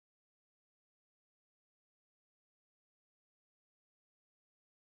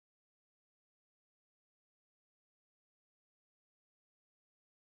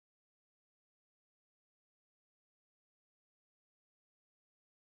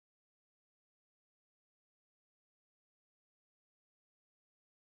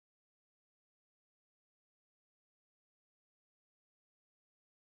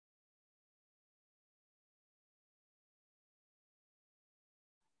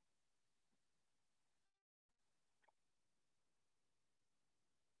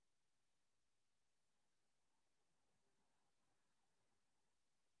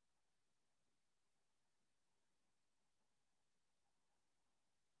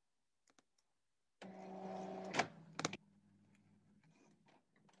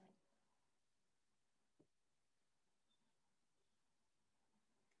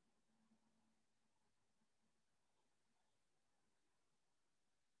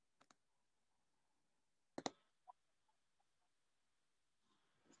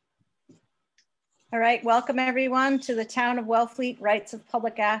All right, welcome everyone to the Town of Wellfleet Rights of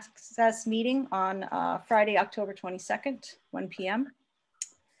Public Access meeting on Friday, October 22nd, 1 p.m.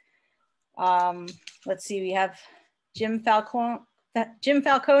 Let's see, we have Jim Falcone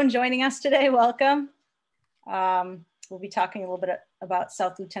joining us today. Welcome. We'll be talking a little bit about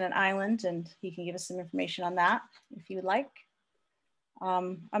South Lieutenant Island, and he can give us some information on that if you would like.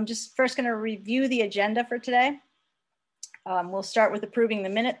 I'm just first going to review the agenda for today. We'll start with approving the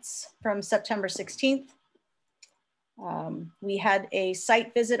minutes from September 16th. We had a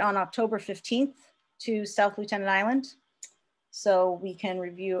site visit on October 15th to South Lieutenant Island, so we can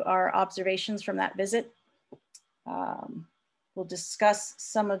review our observations from that visit. We'll discuss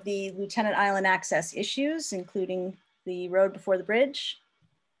some of the Lieutenant Island access issues, including the road before the bridge.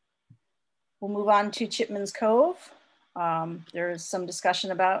 We'll move on to Chipman's Cove. There's some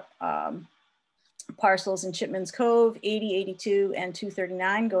discussion about parcels in Chipman's Cove, 80, 82, and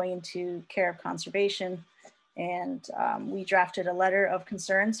 239 going into care of conservation. And we drafted a letter of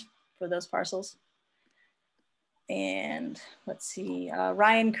concerns for those parcels. And let's see,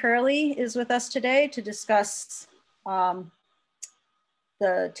 Ryan Curley is with us today to discuss the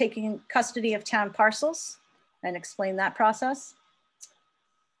taking custody of town parcels and explain that process.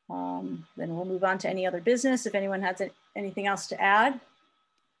 Then we'll move on to any other business if anyone has anything else to add.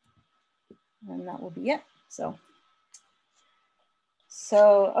 And that will be it. So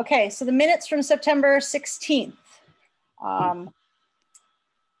okay, so the minutes from September 16th.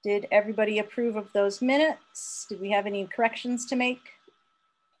 Did everybody approve of those minutes? Did we have any corrections to make?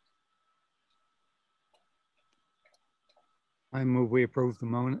 I move we approve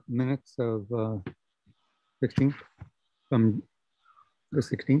the minutes of 16th, from the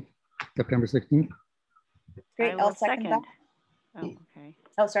 16th, September 16th. Great, I'll second that. Oh, okay.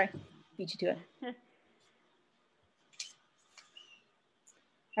 Oh, sorry, beat you to it.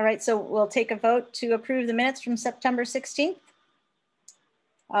 All right, so we'll take a vote to approve the minutes from September 16th.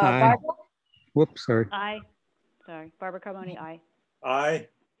 Barbara? Whoops, sorry. Aye. Sorry, Barbara Carboni, aye. Aye.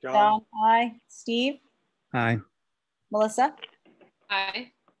 John, aye. Steve? Aye. Melissa? Aye.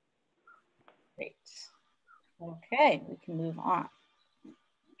 Great. Okay, we can move on.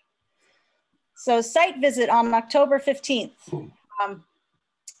 So site visit on October 15th.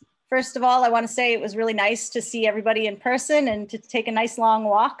 First of all, I want to say it was really nice to see everybody in person and to take a nice long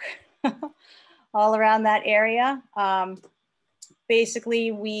walk all around that area.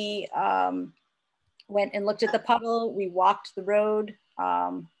 Basically, we went and looked at the puddle. We walked the road.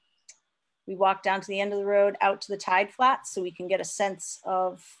 We walked down to the end of the road out to the tide flats so we can get a sense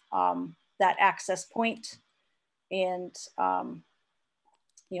of that access point and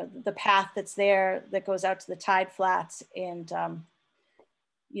you know, the path that's there that goes out to the tide flats and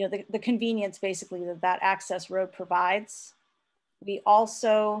you know, the convenience basically that access road provides. We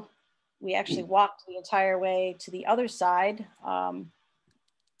actually walked the entire way to the other side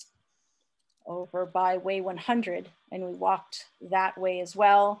over by Way 100, and we walked that way as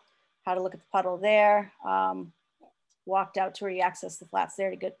well. How to look at the puddle there. Walked out to where you access the flats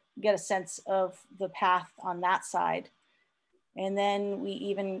there to get a sense of the path on that side. And then we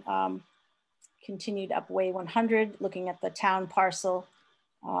even continued up Way 100, looking at the town parcel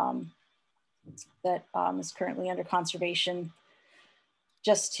that is currently under conservation,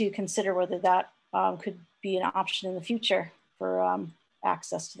 just to consider whether that could be an option in the future for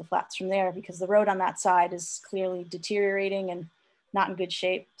access to the flats from there, because the road on that side is clearly deteriorating and not in good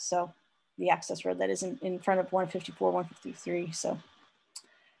shape. So the access road that is in front of 154, 153. So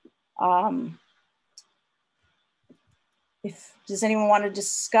does anyone want to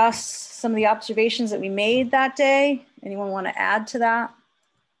discuss some of the observations that we made that day? Anyone want to add to that?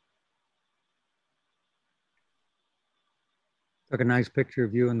 Took a nice picture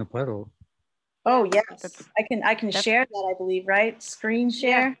of you in the puddle. Oh yes, I can share that, I believe, right? Screen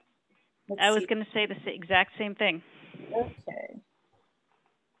share. Yeah. I was going to say the exact same thing. Okay.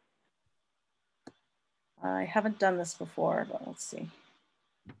 I haven't done this before, but let's see.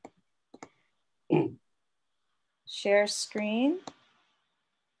 Share screen.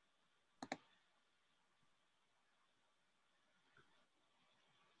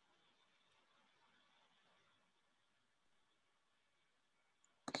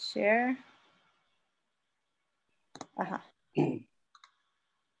 Share.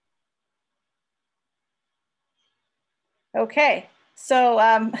 Okay,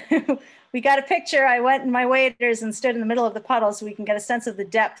 so we got a picture. I went in my waders and stood in the middle of the puddle so we can get a sense of the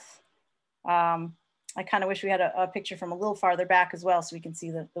depth. I kind of wish we had a picture from a little farther back as well so we can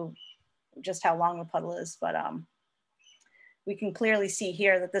see just how long the puddle is, but we can clearly see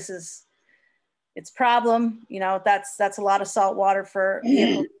here that this is its problem. You know, that's a lot of salt water for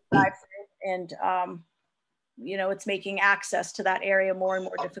vehicles to drive through. And, you know, it's making access to that area more and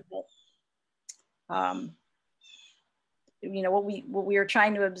more difficult. You know, what we are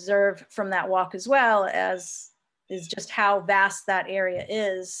trying to observe from that walk as well as is just how vast that area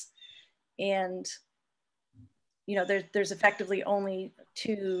is. And, you know, there's effectively only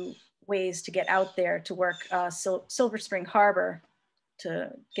 2 ways to get out there to work Silver Spring Harbor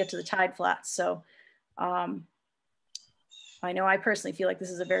to get to the tide flats. So I know I personally feel like this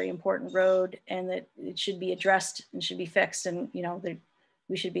is a very important road and that it should be addressed and should be fixed. And, you know,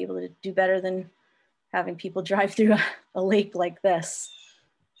 we should be able to do better than having people drive through a lake like this.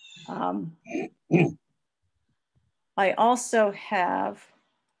 I also have,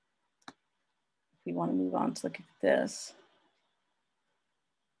 if we want to move on to look at this.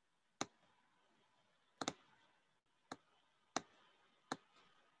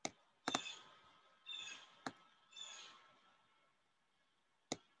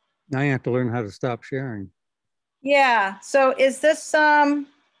 Now you have to learn how to stop sharing. Yeah, so is this,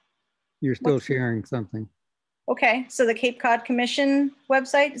 You're still sharing something. okay, so the Cape Cod Commission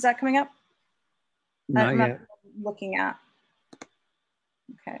website, is that coming up? Not yet. Looking at.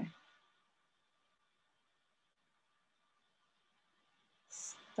 Okay.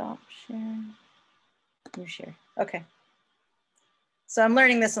 Stop sharing. New share. Okay. So I'm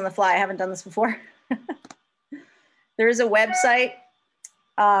learning this on the fly. I haven't done this before. There is a website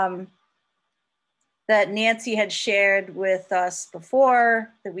that Nancy had shared with us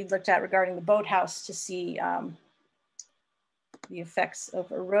before that we looked at regarding the boathouse to see the effects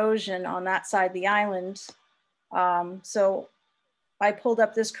of erosion on that side of the island. So I pulled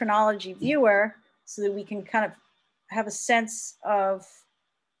up this chronology viewer so that we can kind of have a sense of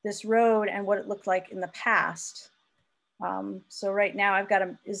this road and what it looked like in the past. So right now I've got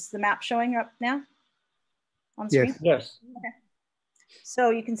is the map showing up now on screen? Yes. Yes. Okay. So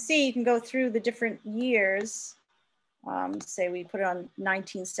you can see, you can go through the different years. Say we put it on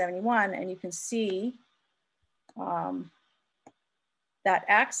 1971 and you can see that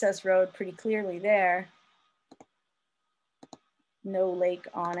access road pretty clearly there. No lake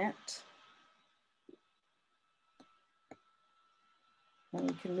on it. And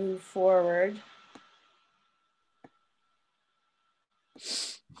we can move forward.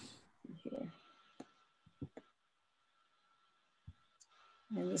 Here.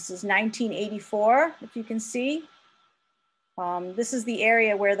 And this is 1984, if you can see. This is the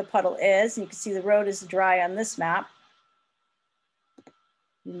area where the puddle is. And you can see the road is dry on this map.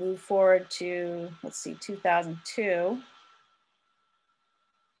 We move forward to, let's see, 2002.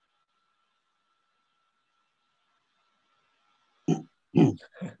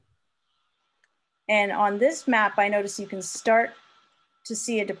 And on this map, I notice you can start to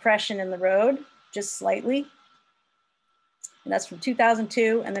see a depression in the road, just slightly. And that's from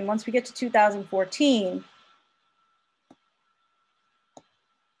 2002. And then once we get to 2014,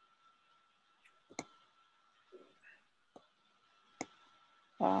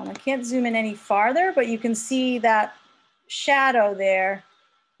 I can't zoom in any farther, but you can see that shadow there,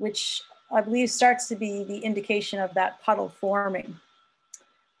 which I believe starts to be the indication of that puddle forming.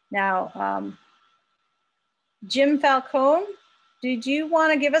 Now, Jim Falcone, did you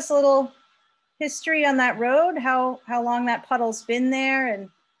want to give us a little history on that road? How long that puddle's been there and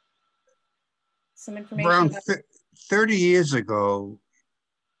some information? Around 30 years ago,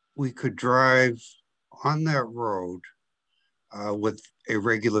 we could drive on that road with a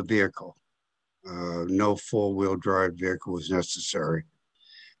regular vehicle. No four-wheel drive vehicle was necessary.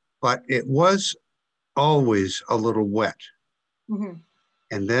 But it was always a little wet. Mm-hmm.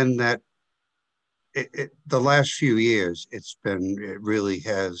 And then the last few years, it really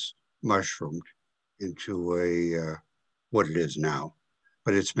has mushroomed into what it is now.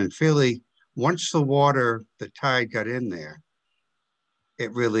 But it's been fairly, once the tide got in there,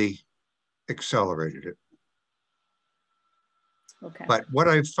 it really accelerated it. Okay. But what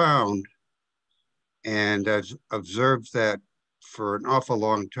I found, and I've observed that for an awful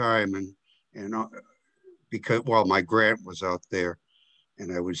long time, and because while my grant was out there,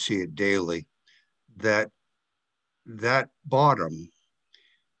 and I would see it daily, that bottom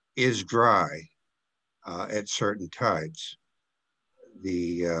is dry at certain tides.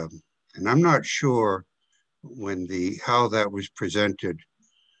 And I'm not sure how that was presented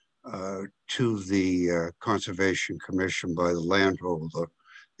to the Conservation Commission by the landholder,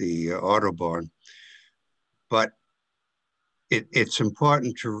 the Audubon, but it's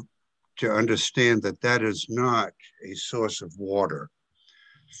important to understand that is not a source of water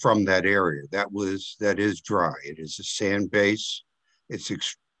from that area. That is dry. It is a sand base.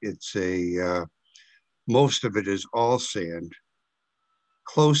 Most of it is all sand.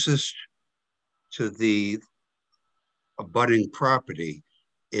 Closest to the abutting property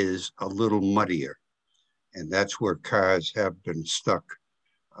is a little muddier. And that's where cars have been stuck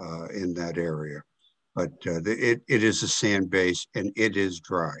in that area. But it is a sand base and it is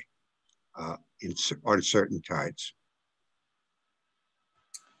dry on certain tides.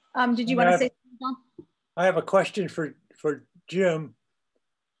 Did you want to say something, John? I have a question for Jim.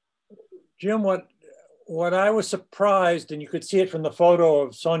 Jim, what I was surprised, and you could see it from the photo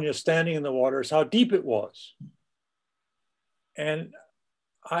of Sonia standing in the water, is how deep it was. And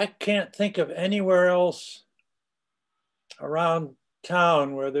I can't think of anywhere else around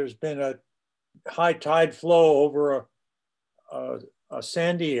town where there's been a high tide flow over a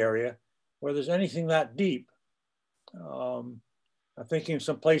sandy area where there's anything that deep. I'm thinking of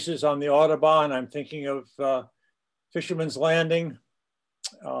some places on the Audubon. I'm thinking of Fisherman's Landing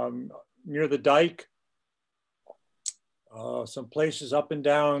near the dike. Some places up and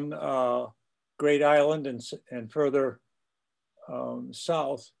down Great Island and further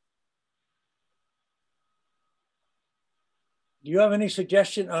south. Do you have any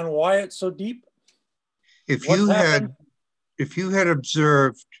suggestion on why it's so deep? If you had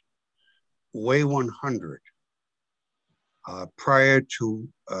observed Way 100 prior to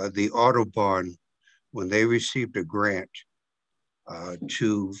the Audubon, when they received a grant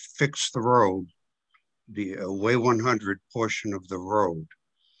to fix the road, the Way 100 portion of the road,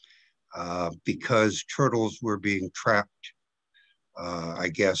 because turtles were being trapped. I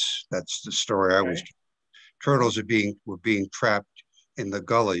guess that's the story I was. Turtles were being trapped in the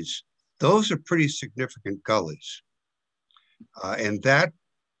gullies. Those are pretty significant gullies. And that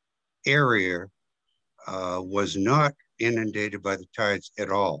area was not inundated by the tides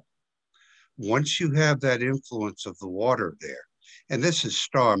at all. Once you have that influence of the water there, and this is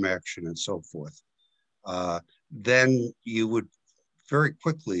storm action and so forth, then you would very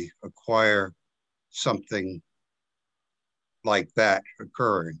quickly acquire something like that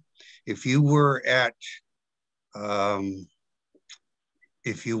occurring. If you were at,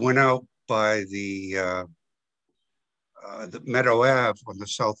 if you went out by the Meadow Ave on the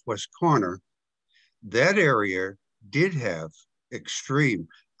southwest corner, that area did have extreme.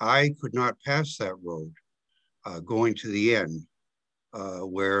 I could not pass that road going to the end,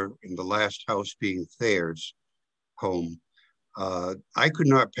 where in the last house being Thayer's home, I could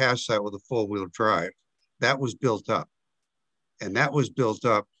not pass that with a four-wheel drive. That was built up. And that was built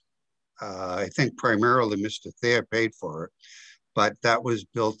up, I think primarily Mr. Thayer paid for it, but that was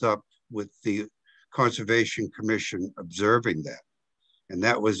built up with the Conservation Commission observing that. And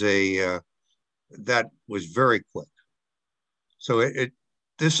that was that was very quick. So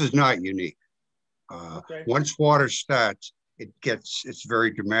this is not unique. Okay. Once water starts, it's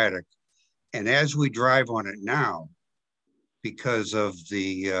very dramatic. And as we drive on it now, because of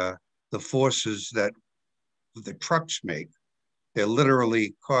the forces that the trucks make, they're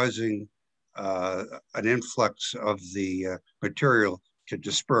literally causing an influx of the material to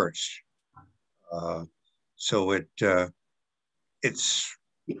disperse. So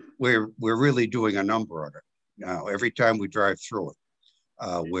we're really doing a number on it now. Every time we drive through it,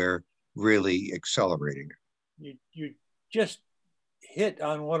 we're really accelerating it. You just hit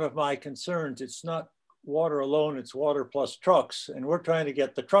on one of my concerns. It's not water alone, it's water plus trucks, and we're trying to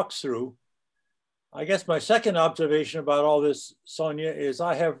get the trucks through. I guess my second observation about all this, Sonia, is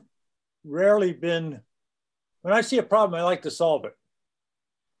I have rarely been, when I see a problem, I like to solve it.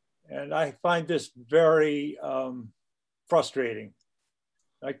 And I find this very frustrating.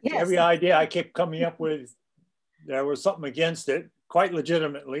 Like yes. Every idea I kept coming up with, there was something against it, quite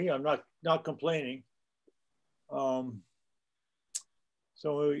legitimately. I'm not complaining. So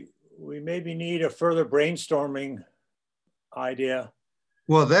we maybe need a further brainstorming idea.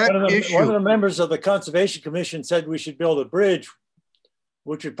 Well, one of the members of the Conservation Commission said we should build a bridge,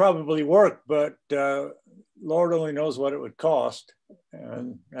 which would probably work, but Lord only knows what it would cost.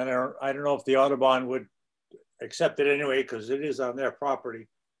 And I don't know if the Audubon would accept it anyway, because it is on their property.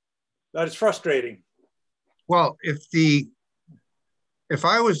 That is frustrating. Well, if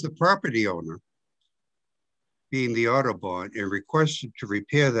I was the property owner, being the Audubon, and requested to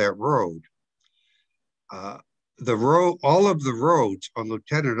repair that road, all of the roads on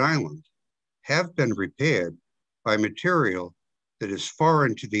Lieutenant Island have been repaired by material that is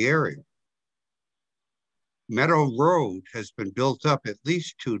foreign to the area. Meadow Road has been built up at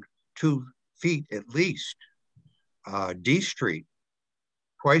least 2 feet at least. D Street,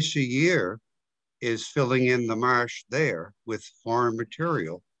 twice a year, is filling in the marsh there with foreign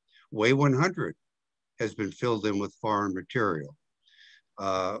material. Way 100 has been filled in with foreign material.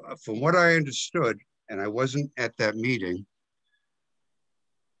 From what I understood, and I wasn't at that meeting,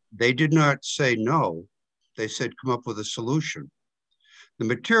 they did not say no. They said, come up with a solution. The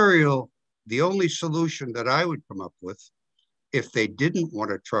material, the only solution that I would come up with, if they didn't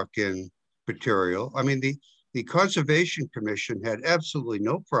want to truck in material, I mean, the Conservation Commission had absolutely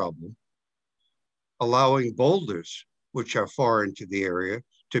no problem allowing boulders, which are far into the area,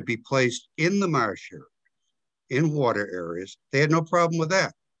 to be placed in the marsh area, in water areas. They had no problem with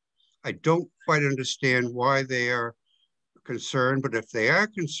that. I don't quite understand why they are concerned, but if they are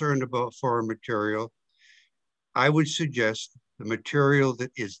concerned about foreign material, I would suggest the material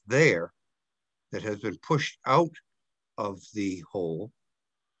that is there, that has been pushed out of the hole,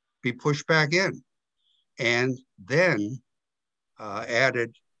 be pushed back in, and then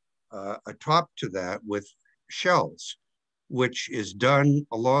added atop to that with shells, which is done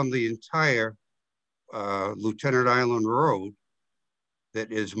along the entire Lieutenant Island Road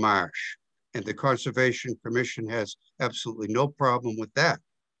that is marsh. And the Conservation Commission has absolutely no problem with that.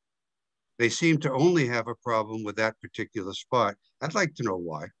 They seem to only have a problem with that particular spot. I'd like to know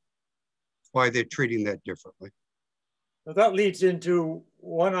why they're treating that differently. Well, that leads into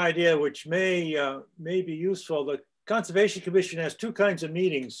one idea which may be useful. The Conservation Commission has two kinds of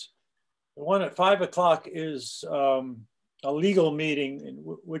meetings. The one at 5 o'clock is a legal meeting in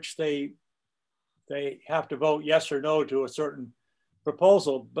which they have to vote yes or no to a certain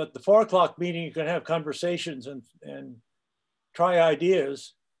proposal. But the 4 o'clock meeting, you can have conversations and try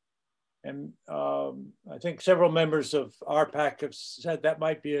ideas. And I think several members of RPAC have said that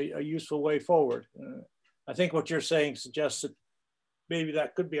might be a useful way forward. I think what you're saying suggests that maybe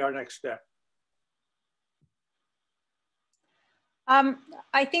that could be our next step.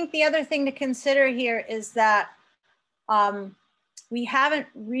 I think the other thing to consider here is that we haven't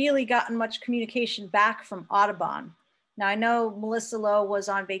really gotten much communication back from Audubon. Now, I know Melissa Lowe was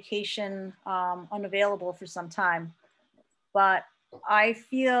on vacation, unavailable for some time, but I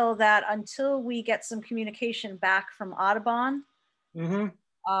feel that until we get some communication back from Audubon, you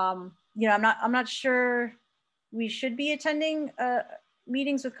know, I'm not sure we should be attending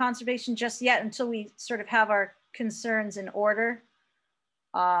meetings with conservation just yet until we sort of have our concerns in order.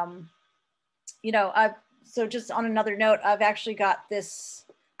 You know, so just on another note, I've actually got this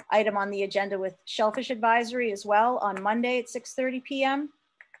item on the agenda with Shellfish Advisory as well on Monday at 6:30 p.m.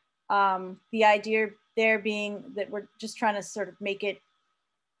 The idea there being that we're just trying to sort of make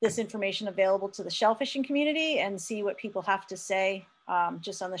this information available to the shellfishing community and see what people have to say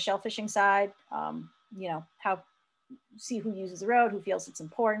just on the shellfishing side. You know, see who uses the road, who feels it's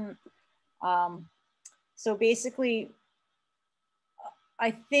important. So basically,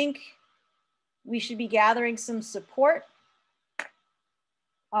 I think we should be gathering some support,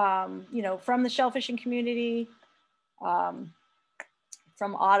 you know, from the shellfishing community, from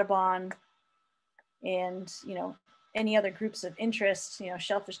Audubon, and, you know, any other groups of interest, you know,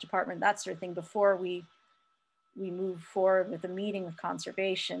 Shellfish Department, that sort of thing, before we move forward with a meeting with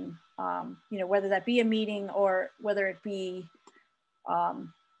conservation. You know, whether that be a meeting or whether it be,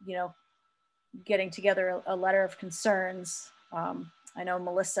 you know, getting together a letter of concerns. I know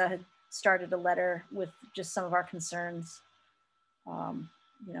Melissa had started a letter with just some of our concerns,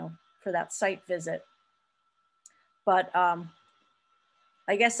 you know, for that site visit. But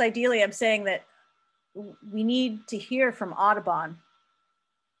I guess ideally I'm saying that we need to hear from Audubon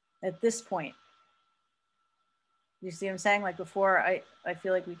at this point. You see what I'm saying? Like before, I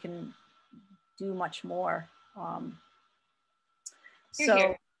feel like we can do much more.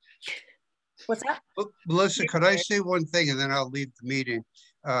 So, what's that? Melissa, could I say one thing and then I'll leave the meeting?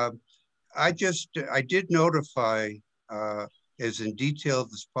 I did notify as in detail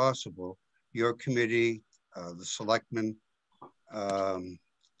as possible your committee, the selectmen, the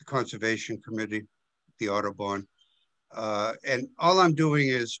Conservation Committee, the Audubon, and all I'm doing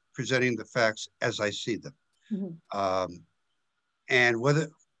is presenting the facts as I see them. And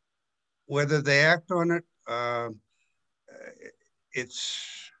whether they act on it, I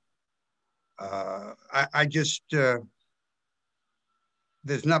just,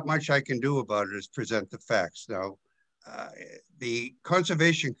 there's not much I can do about it, is present the facts. Now, the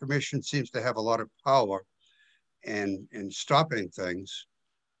Conservation Commission seems to have a lot of power in stopping things.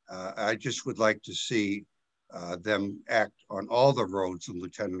 I just would like to see them act on all the roads in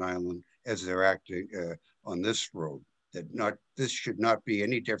Lieutenant Island as they're acting on this road. This should not be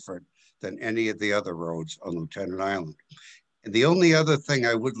any different than any of the other roads on Lieutenant Island. And the only other thing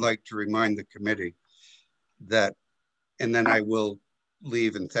I would like to remind the committee that, and then I will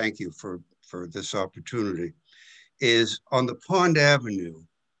leave and thank you for this opportunity, is on the Pond Avenue,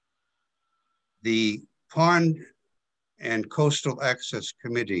 the Pond and Coastal Access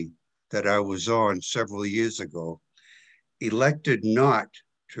Committee that I was on several years ago elected not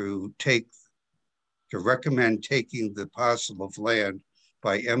to recommend taking the parcel of land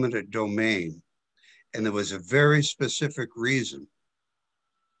by eminent domain. And there was a very specific reason.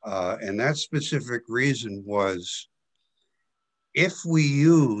 And that specific reason was, if we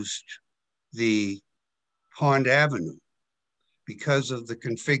used the Pond Avenue, because of the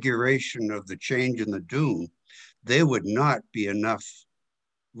configuration of the change in the dune, there would not be enough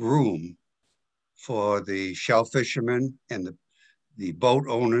room for the shell fishermen and the boat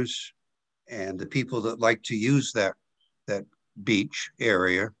owners and the people that like to use that beach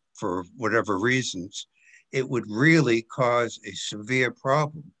area for whatever reasons. It would really cause a severe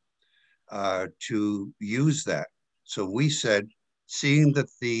problem to use that. So we said, seeing that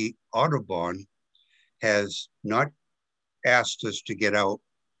the Audubon has not asked us to get out,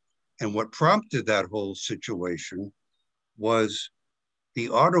 and what prompted that whole situation was the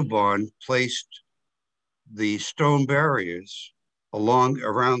Audubon placed the stone barriers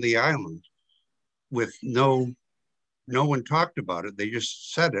around the island with no one talked about it. They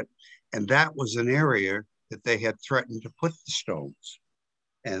just said it. And that was an area that they had threatened to put the stones.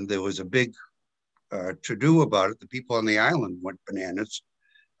 And there was a big to-do about it. The people on the island went bananas,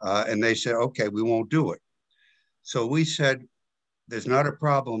 and they said, okay, we won't do it. So we said, there's not a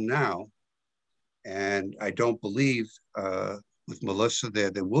problem now. And I don't believe with Melissa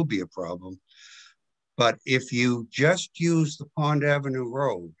there will be a problem. But if you just use the Pond Avenue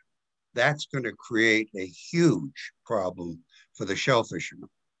Road, that's going to create a huge problem for the shell fishermen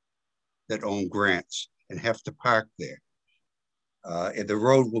that own grants and have to park there. And the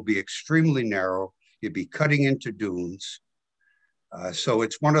road will be extremely narrow. You'll be cutting into dunes. So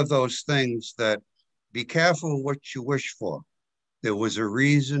it's one of those things that be careful what you wish for. There was a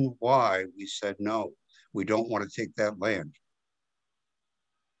reason why we said, no, we don't want to take that land.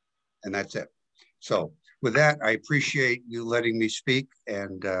 And that's it. So with that, I appreciate you letting me speak,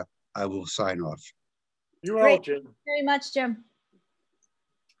 and I will sign off. You're welcome, Jim. Very much, Jim.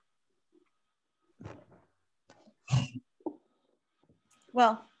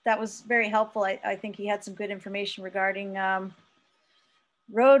 Well, that was very helpful. I think he had some good information regarding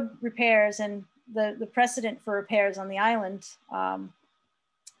road repairs and the precedent for repairs on the island.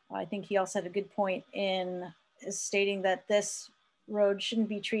 I think he also had a good point in stating that this road shouldn't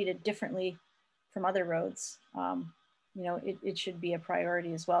be treated differently from other roads. You know, it should be a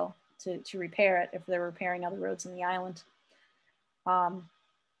priority as well to repair it if they're repairing other roads in the island.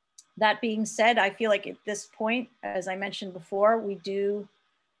 That being said, I feel like at this point, as I mentioned before, we do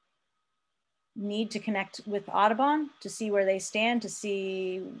need to connect with Audubon to see where they stand, to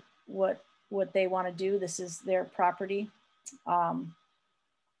see what they want to do. This is their property.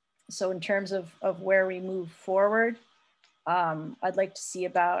 So in terms of where we move forward, I'd like to see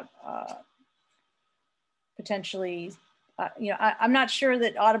about potentially, you know, I'm not sure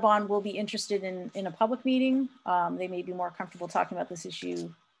that Audubon will be interested in a public meeting. They may be more comfortable talking about this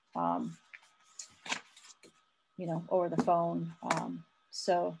issue, you know, over the phone.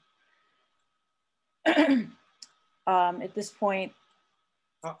 So at this point.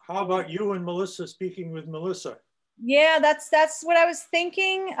 How about you and Melissa speaking with Melissa? Yeah, that's what I was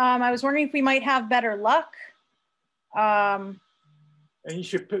thinking. I was wondering if we might have better luck. And you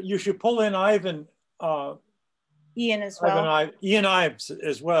should pull in Ivan. Ian as well. Ian Ives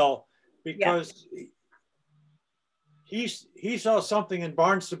as well, because he saw something in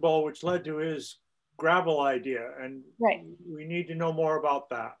Barnstable which led to his gravel idea, and we need to know more about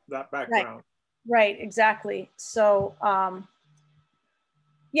that background. Right, exactly. So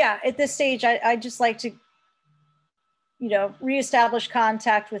yeah, at this stage, I'd just like to, you know, reestablish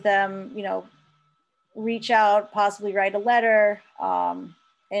contact with them, you know, reach out, possibly write a letter,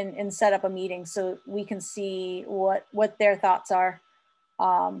 and set up a meeting so we can see what their thoughts are.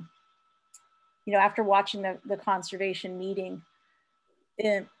 You know, after watching the conservation meeting,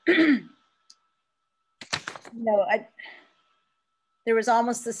 you know, there was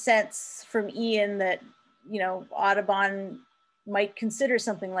almost a sense from Ian that, you know, Audubon might consider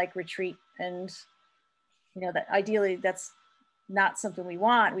something like retreat, and you know that ideally that's not something we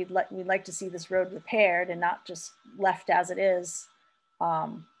want. We'd like to see this road repaired and not just left as it is.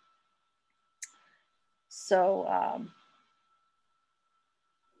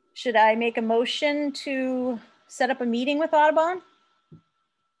 Should I make a motion to set up a meeting with Audubon?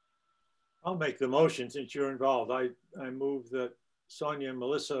 I'll make the motion since you're involved. I move that Sonia and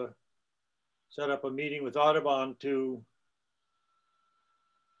Melissa set up a meeting with Audubon to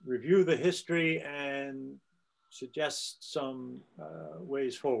review the history and suggest some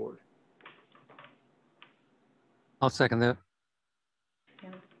ways forward. I'll second that.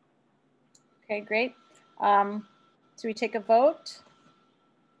 Okay, great. So we take a vote.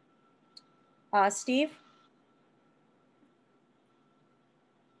 Steve?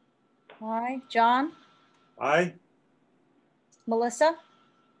 Aye. John? Aye. Melissa?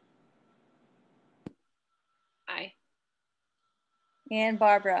 Aye. And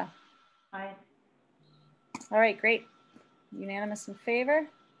Barbara? Aye. All right, great. Unanimous in favor?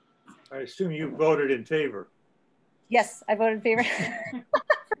 I assume you voted in favor. Yes, I voted in favor.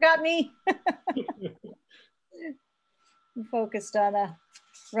 Forgot me. I'm focused on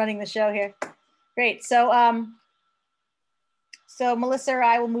running the show here. Great. So Melissa or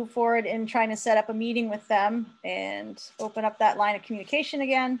I will move forward in trying to set up a meeting with them and open up that line of communication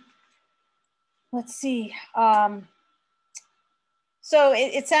again. Let's see. So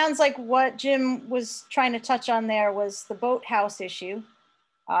it sounds like what Jim was trying to touch on there was the boathouse issue.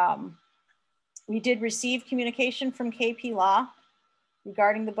 We did receive communication from KP Law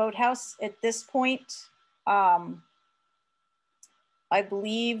regarding the boathouse. At this point, I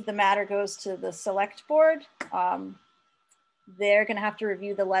believe the matter goes to the select board. They're going to have to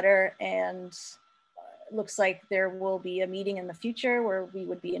review the letter, and it looks like there will be a meeting in the future where we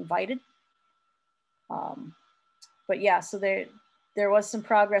would be invited. But yeah, so there was some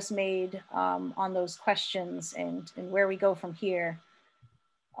progress made on those questions, and where we go from here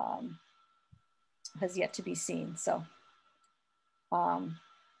has yet to be seen. So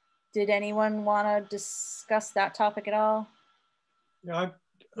did anyone want to discuss that topic at all? Yeah,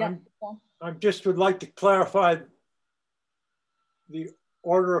 Yeah. I just would like to clarify the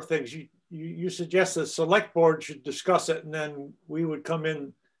order of things. You suggest the select board should discuss it and then we would come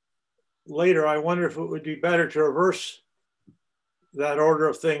in later. I wonder if it would be better to reverse that order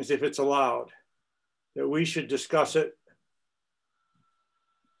of things if it's allowed, that we should discuss it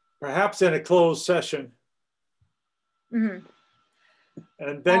perhaps in a closed session and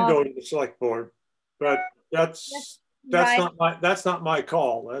then go to the select board. But that's right. not my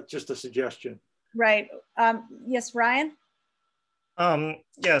call. That's just a suggestion. Right. Yes, Ryan?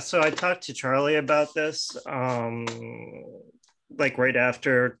 Yeah, so I talked to Charlie about this, like right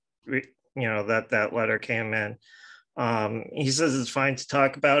after that letter came in. He says it's fine to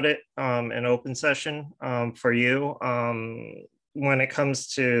talk about it in open session for you. When it comes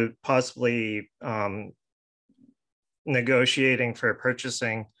to possibly negotiating for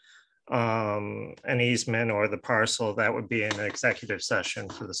purchasing an easement or the parcel, that would be an executive session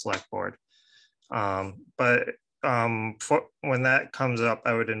for the select board. But for when that comes up,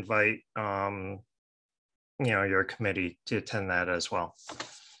 I would invite your committee to attend that as well,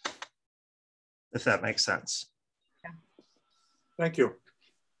 if that makes sense. Thank you.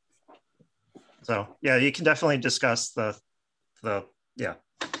 So yeah, you can definitely discuss the yeah.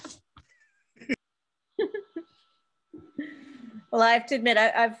 Well, I have to admit,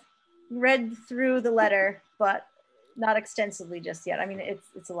 I've read through the letter, but not extensively just yet. I mean,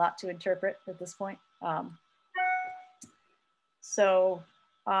 it's a lot to interpret at this point.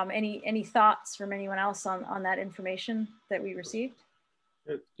 Any thoughts from anyone else on that information that we received?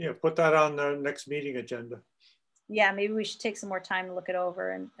 Yeah, put that on the next meeting agenda. Yeah, maybe we should take some more time to look it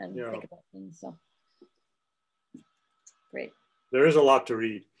over and Yeah. think about things. So great. There is a lot to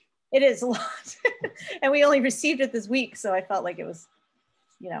read. It is a lot. And we only received it this week. So I felt like it was,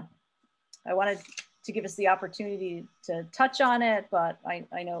 I wanted to give us the opportunity to touch on it, but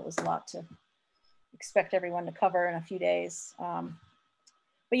I know it was a lot to expect everyone to cover in a few days.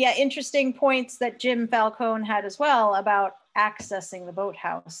 But yeah, interesting points that Jim Falcone had as well about accessing the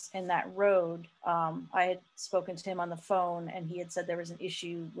boathouse and that road. I had spoken to him on the phone and he had said there was an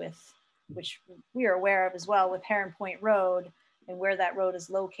issue with, which we are aware of as well, with Heron Point Road and where that road is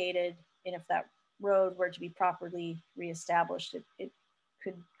located. And if that road were to be properly reestablished, it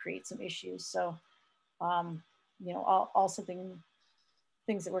could create some issues. So, also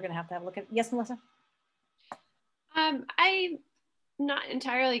things that we're gonna have to look at. Yes, Melissa? I'm not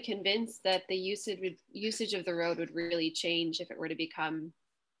entirely convinced that the usage of the road would really change if it were to become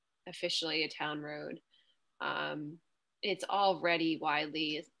officially a town road. It's already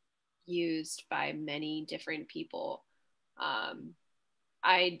widely used by many different people. I'm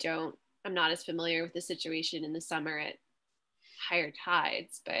not as familiar with the situation in the summer at higher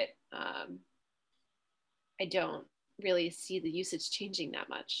tides, but I don't really see the usage changing that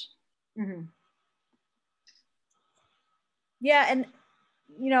much. Mm-hmm. Yeah, and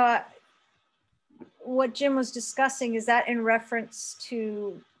what Jim was discussing, is that in reference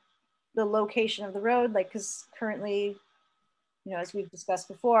to the location of the road? Like, because currently, as we've discussed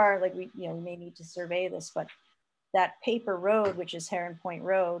before, like we may need to survey this, but that paper road, which is Heron Point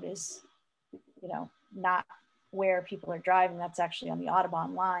Road, is, not where people are driving. That's actually on the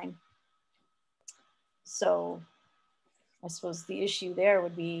Audubon line. So I suppose the issue there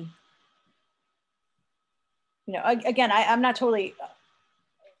would be, you know, again, I'm not totally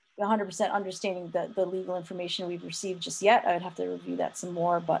 100% understanding the legal information we've received just yet. I would have to review that some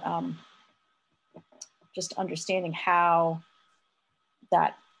more, but just understanding how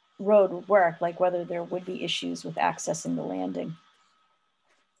that road would work, like whether there would be issues with accessing the landing.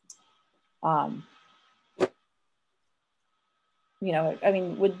 You know, I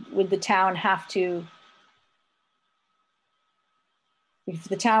mean, would the town have to, if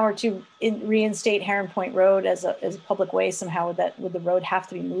the town were to reinstate Heron Point Road as a public way somehow, would the road have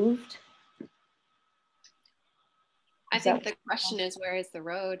to be moved? I think the question is, where is the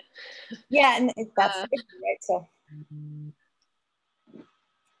road? Yeah, and that's right.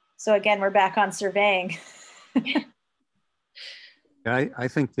 So again, we're back on surveying. I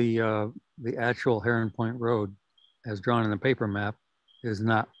think the actual Heron Point Road, as drawn in the paper map, is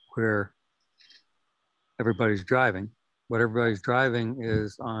not where everybody's driving. What everybody's driving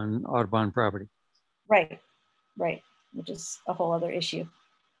is on Audubon property. Right, right, which is a whole other issue,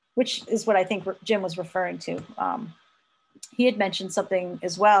 which is what I think Jim was referring to. He had mentioned something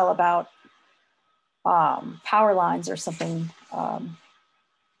as well about power lines or something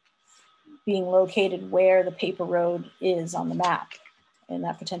being located where the paper road is on the map, and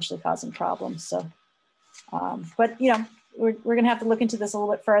that potentially causing problems. So, but you know, we're gonna have to look into this a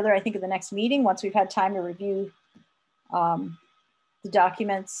little bit further, I think, in the next meeting, once we've had time to review the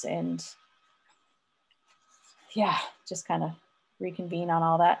documents and yeah, just kind of reconvene on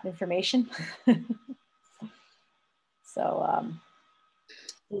all that information. So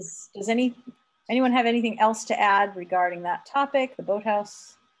does anyone have anything else to add regarding that topic, the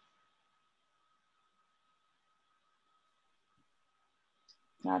boathouse?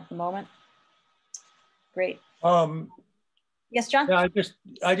 Not at the moment. Great. Yes, John? Yeah,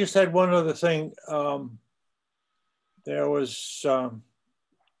 I just had one other thing. There was an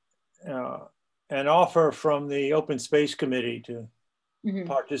offer from the Open Space Committee to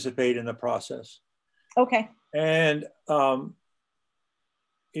participate in the process. Okay. And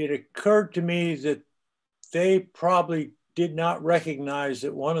it occurred to me that they probably did not recognize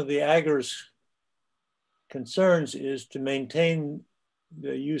that one of the Agger's concerns is to maintain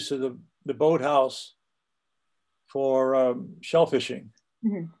the use of the boathouse for shellfishing.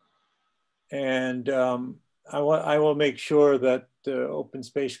 And I will make sure that the Open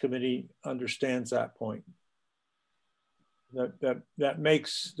Space Committee understands that point. That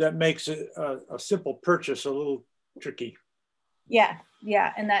makes a simple purchase a little tricky. Yeah,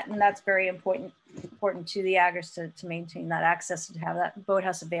 yeah, and that's very important to the Aggers to maintain that access, to have that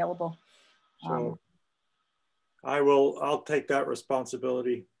boathouse available. So I'll take that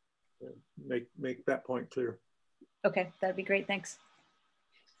responsibility. Make that point clear. Okay, that'd be great. Thanks.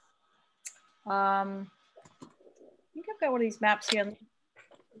 I think I've got one of these maps here on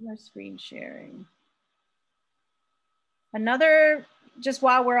my screen sharing. Another, just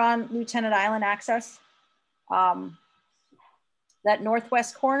while we're on Lieutenant Island access, that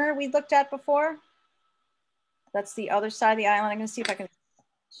northwest corner we looked at before, that's the other side of the island. I'm gonna see if I can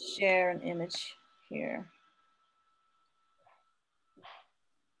share an image here.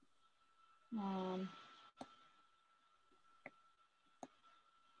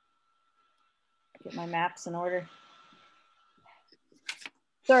 Get my maps in order.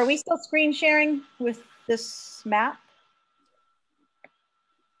 So are we still screen sharing with this map?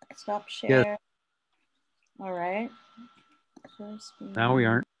 Stop share. Yes. All right. Now we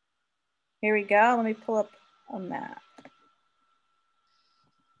aren't. Here we go. Let me pull up a map.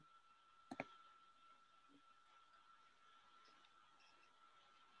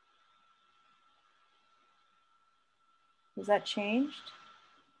 Has that changed?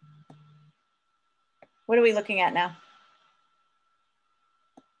 What are we looking at now?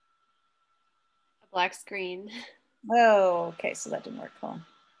 A black screen. Oh, okay. So that didn't work. Hold on.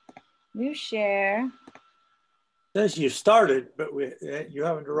 New share. It says you started, but you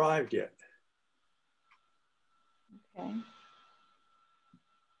haven't arrived yet. Okay.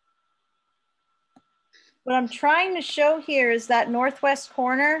 What I'm trying to show here is that northwest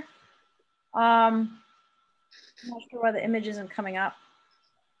corner. I'm not sure why the image isn't coming up.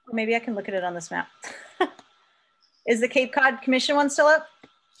 Or maybe I can look at it on this map. Is the Cape Cod Commission one still up?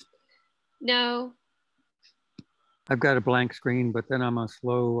 No. I've got a blank screen, but then I'm on a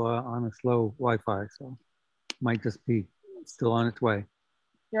slow Wi-Fi, so it might just be still on its way.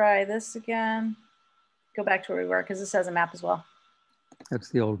 Try this again. Go back to where we were, because this has a map as well. That's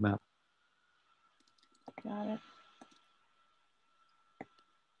the old map. Got it.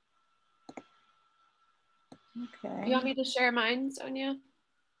 Okay. You want me to share mine, Sonia?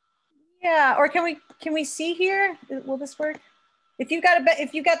 Yeah, or can we see here? Will this work? If you got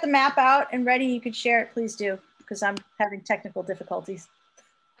the map out and ready, you could share it. Please do, because I'm having technical difficulties.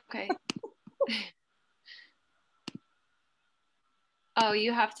 Okay. Oh,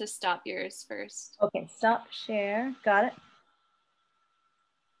 you have to stop yours first. Okay, stop share. Got it.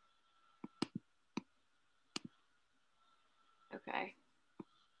 Okay.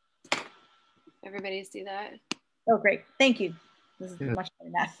 Everybody see that? Oh, great. Thank you. This is Yeah. much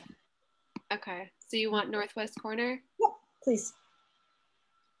better now. Okay. So you want northwest corner? Yep, please.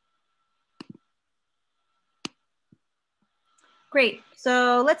 Great.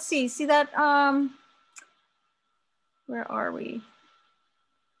 So let's see. See that? Where are we?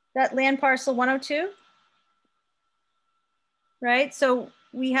 That land parcel 102, right? So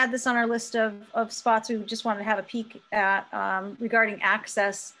we had this on our list of spots we just wanted to have a peek at regarding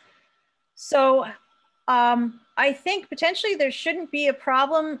access. So I think potentially there shouldn't be a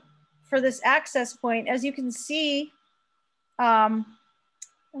problem for this access point. As you can see, I don't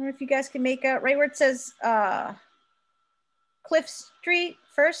know if you guys can make out right where it says Cliff Street,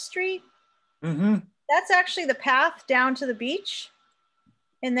 First Street. Mm-hmm. That's actually the path down to the beach.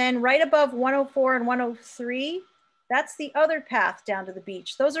 And then right above 104 and 103, that's the other path down to the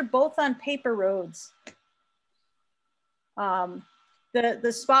beach. Those are both on paper roads.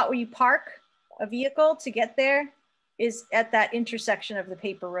 The spot where you park a vehicle to get there is at that intersection of the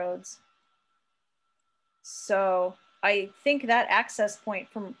paper roads. So I think that access point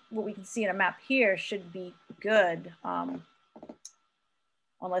from what we can see in a map here should be good.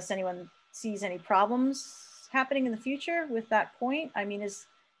 Unless anyone sees any problems happening in the future with that point. I mean, is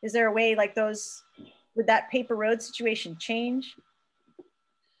there a way like those, would that paper road situation change?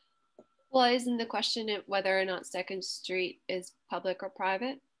 Well, isn't the question whether or not Second Street is public or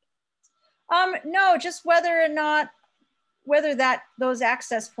private? No, just whether or not, whether those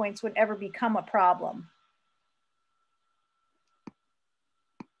access points would ever become a problem.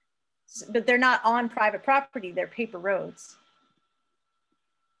 But they're not on private property, they're paper roads.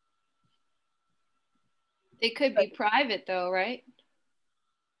 They could be private though, right?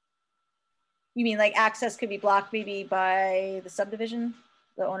 You mean like access could be blocked maybe by the subdivision,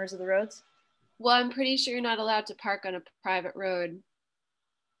 the owners of the roads? Well, I'm pretty sure you're not allowed to park on a private road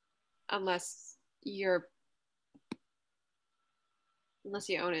unless you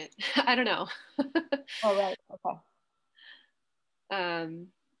own it. I don't know. Oh, right, okay.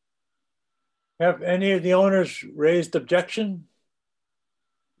 Have any of the owners raised objection?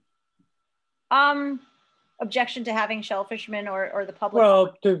 Objection to having shellfishermen or the public?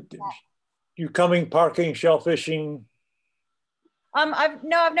 Well, to you coming, parking, shellfishing. I've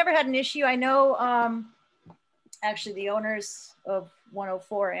never had an issue. I know actually the owners of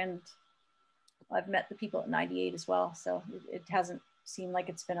 104, and I've met the people at 98 as well. So it hasn't seemed like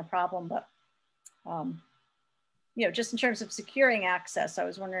it's been a problem, but you know, just in terms of securing access, I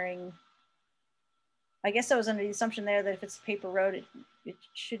was wondering, I guess I was under the assumption there that if it's a paper road, it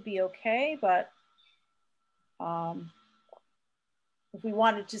should be okay, but if we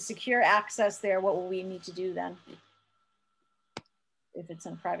wanted to secure access there, what will we need to do then? If it's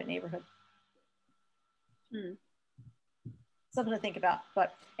in a private neighborhood. Something to think about.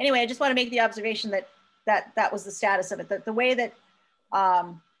 But anyway, I just want to make the observation that was the status of it. That the way that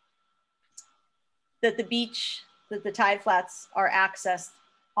that the beach, that the tide flats are accessed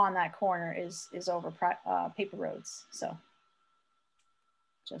on that corner is over paper roads. So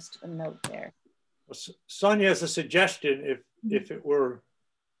just a note there. Sonia has a suggestion. If it were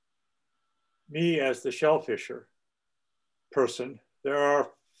me as the shellfisher person, there are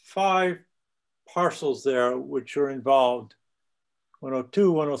 5 parcels there which are involved: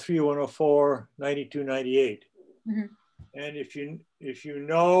 102, 103, 104, 92, 98. Mm-hmm. And if you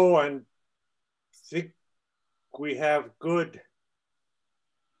know and think we have good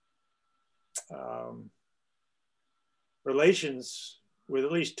relations with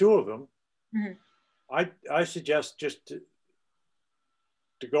at least 2 of them, mm-hmm. I suggest just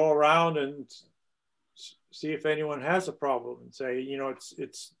to go around and see if anyone has a problem and say, you know,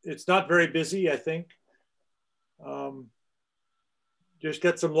 it's not very busy, I think. Just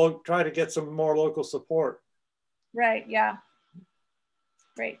try to get some more local support. Right, yeah.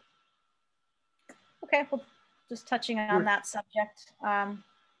 Great. Okay, well, just touching on that subject. And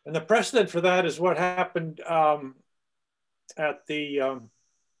the precedent for that is what happened at the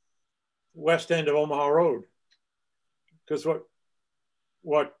west end of Omaha Road. Because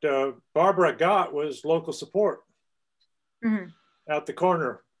what Barbara got was local support at the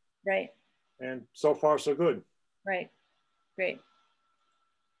corner. Right. And so far, so good. Right. Great.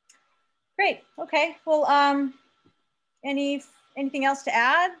 Great. Okay. Well, anything else to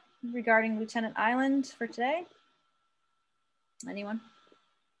add regarding Lieutenant Island for today? Anyone?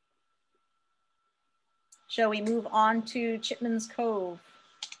 shall we move on to Chipman's Cove?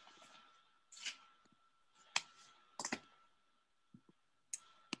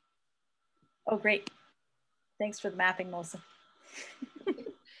 Oh, great. Thanks for the mapping, Melissa.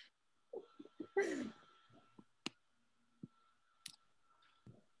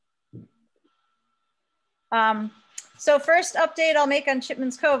 So first update I'll make on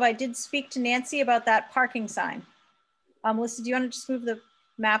Chipman's Cove. I did speak to Nancy about that parking sign. Melissa, do you want to just move the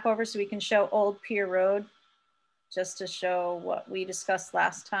map over so we can show Old Pier Road, just to show what we discussed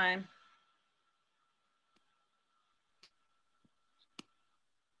last time?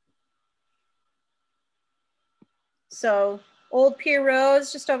 So Old Pier Road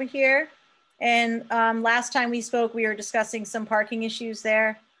is just over here. And last time we spoke, we were discussing some parking issues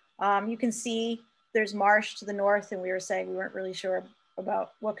there. You can see there's marsh to the north, and we were saying we weren't really sure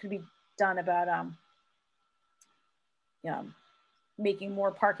about what could be done about making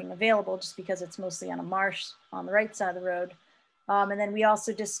more parking available, just because it's mostly on a marsh on the right side of the road. And then we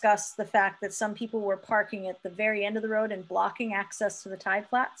also discussed the fact that some people were parking at the very end of the road and blocking access to the tide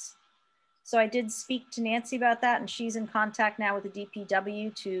flats. So I did speak to Nancy about that, and she's in contact now with the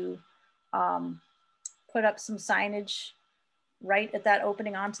DPW to put up some signage right at that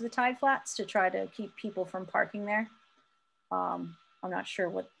opening onto the tide flats to try to keep people from parking there. I'm not sure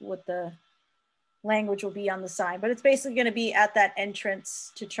what the language will be on the sign, but it's basically going to be at that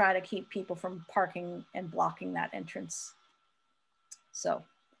entrance to try to keep people from parking and blocking that entrance. So,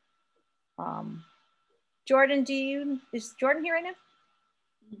 Jordan, is Jordan here right now?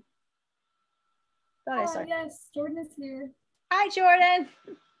 Thought I saw. Yes, Jordan is here. Hi, Jordan.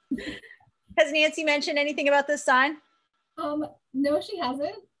 Has Nancy mentioned anything about this sign? No, she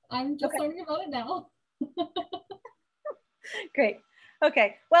hasn't. I'm just learning about it now. Great.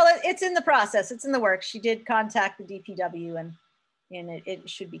 Okay. Well, it's in the process. It's in the works. She did contact the DPW, and it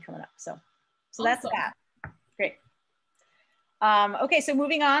should be coming up. So that's that. Great. Okay. So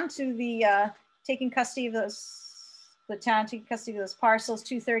moving on to the taking custody of the town taking custody of those parcels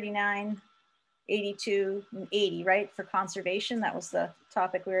 239, 82, and 80, right? For conservation. That was the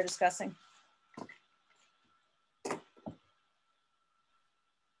topic we were discussing.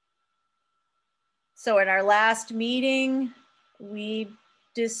 So in our last meeting, we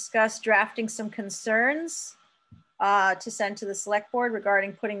discussed drafting some concerns to send to the select board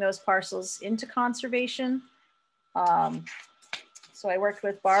regarding putting those parcels into conservation. So I worked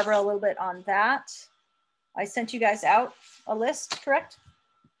with Barbara a little bit on that. I sent you guys out a list, correct?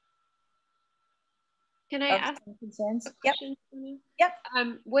 Can I ask concerns? a question? Yep.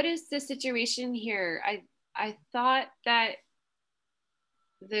 What is the situation here? I thought that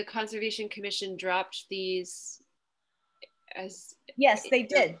the Conservation Commission dropped these as... Yes, they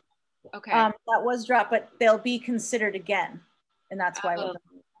did. Okay. That was dropped, but they'll be considered again. And that's why we're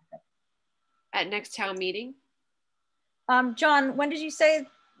at next town meeting? John, when did you say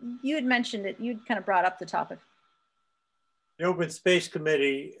you had mentioned it? You'd kind of brought up the topic. The Open Space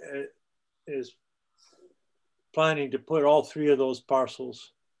Committee is planning to put all three of those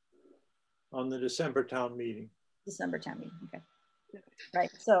parcels on the December town meeting. December town meeting, okay. Right,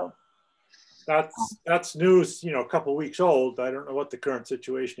 so. That's news, a couple weeks old. I don't know what the current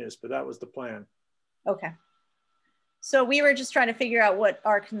situation is, but that was the plan. Okay. So we were just trying to figure out what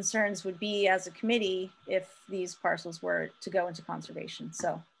our concerns would be as a committee if these parcels were to go into conservation.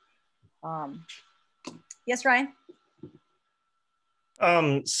 So, yes, Ryan?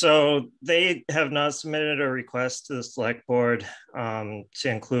 So they have not submitted a request to the select board to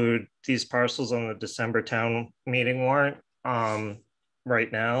include these parcels on the December town meeting warrant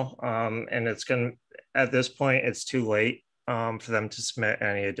right now. And it's going to, at this point, it's too late for them to submit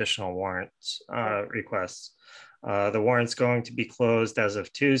any additional warrants requests. The warrant's going to be closed as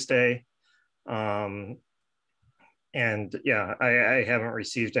of Tuesday. And yeah, I haven't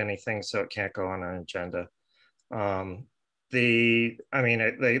received anything, so it can't go on an agenda. They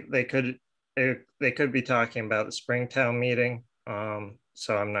could be talking about the Springtown meeting,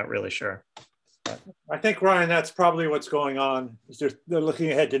 so I'm not really sure. I think, Ryan, that's probably what's going on. Is they're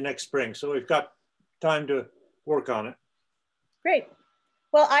looking ahead to next spring, so we've got time to work on it. Great.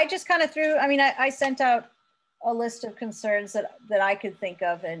 Well, I just kind of threw. I mean, I sent out a list of concerns that I could think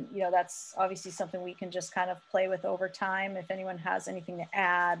of, and that's obviously something we can just kind of play with over time. If anyone has anything to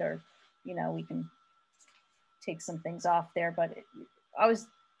add, or we can take some things off there, but I was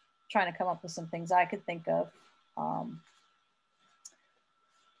trying to come up with some things I could think of.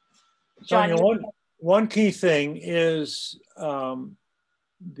 John, one key thing is if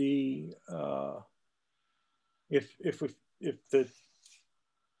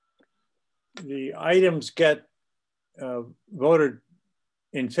the items get voted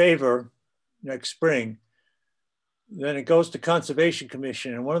in favor next spring, then it goes to Conservation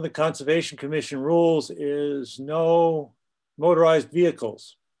Commission. And one of the Conservation Commission rules is no motorized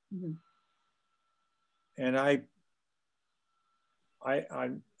vehicles. Mhm. And I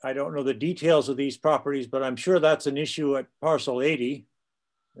don't know the details of these properties, but I'm sure that's an issue at parcel 80.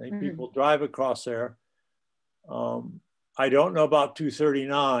 I think people drive across there. I don't know about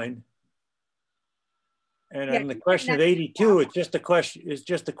 239. And Yeah, on the question of 82, it's just a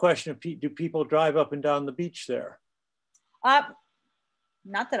question of do people drive up and down the beach there? Not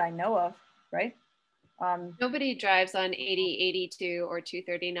that I know of, right? Nobody drives on 80, 82, or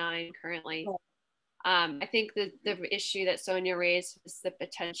 239 currently. Oh. I think the issue that Sonia raised was the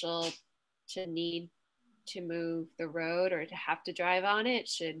potential to need to move the road or to have to drive on it.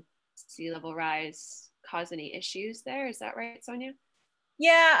 Should sea level rise cause any issues there? Is that right, Sonia?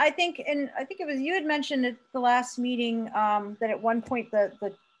 Yeah, I think it was you had mentioned at the last meeting that at one point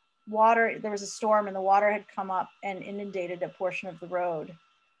the water, there was a storm and the water had come up and inundated a portion of the road.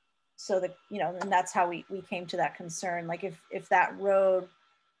 So that, you know, and that's how we came to that concern. Like if that road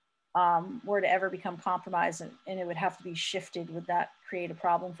were to ever become compromised and it would have to be shifted, would that create a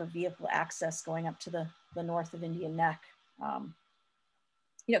problem for vehicle access going up to the north of Indian Neck?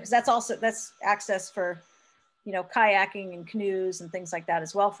 You know, because that's access for, you know, kayaking and canoes and things like that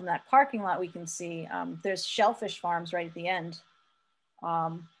as well. From that parking lot, we can see there's shellfish farms right at the end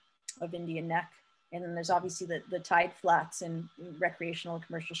of Indian Neck. And then there's obviously the tide flats and recreational and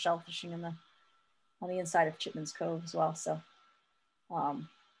commercial shellfishing on the inside of Chipman's Cove as well. So,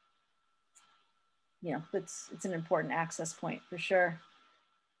 you know, it's an important access point for sure.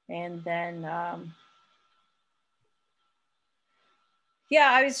 And then,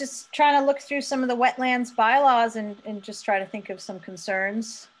 yeah, I was just trying to look through some of the wetlands bylaws and just try to think of some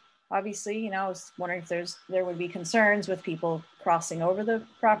concerns. Obviously, you know, I was wondering if there would be concerns with people crossing over the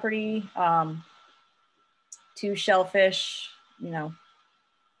property, to shellfish, you know,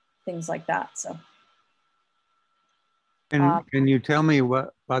 things like that. So. And can you tell me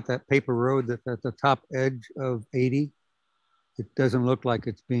what about that paper road that's at the top edge of 80? It doesn't look like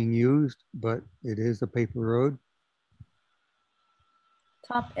it's being used, but it is a paper road.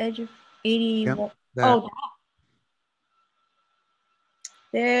 Top edge of 80. Yep, oh,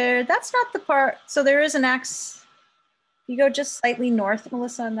 there. That's not the part. So there is an axe. You go just slightly north,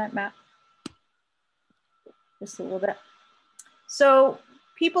 Melissa, on that map. Just a little bit. So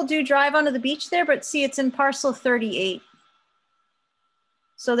people do drive onto the beach there, but see, it's in parcel 38.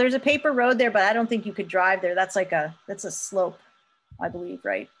 So there's a paper road there, but I don't think you could drive there. That's a slope, I believe,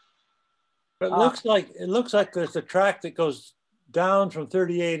 right? But it looks like there's a track that goes down from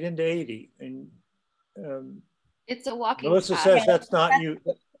 38 into 80, and it's a walking Melissa path. says that's not you.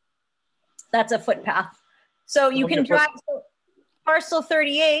 That's a footpath. So you can drive parcel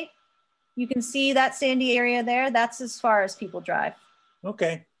 38. You can see that sandy area there. That's as far as people drive.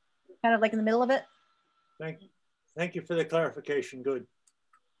 Okay. Kind of like in the middle of it. Thank you for the clarification. Good.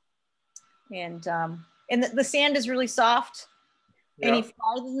 And the sand is really soft. Yeah. Any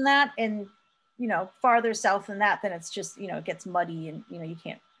farther than that, and you know, farther south than that, then it's just, you know, it gets muddy and, you know, you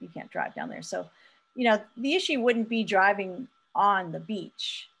can't drive down there. So, you know, the issue wouldn't be driving on the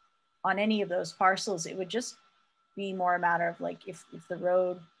beach on any of those parcels. It would just be more a matter of like, if the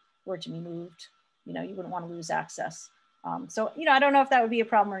road were to be moved, you know, you wouldn't want to lose access. So, you know, I don't know if that would be a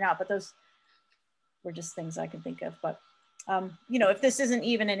problem or not, but those were just things I could think of. But, you know, if this isn't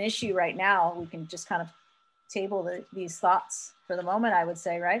even an issue right now, we can just kind of table these thoughts for the moment, I would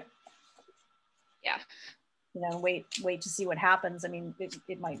say, right? Yeah. You know, wait to see what happens. I mean,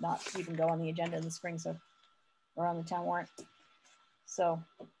 it might not even go on the agenda in the spring, so, or on the town warrant. So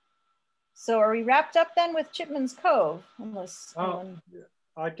are we wrapped up then with Chipman's Cove? Unless anyone...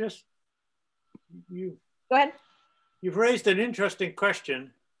 go ahead. You've raised an interesting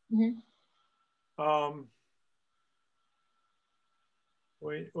question. Mm-hmm.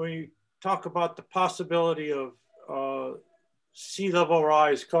 When you talk about the possibility of sea level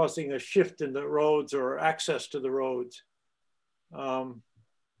rise causing a shift in the roads or access to the roads. And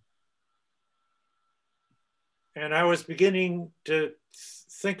I was beginning to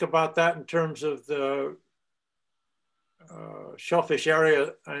think about that in terms of the shellfish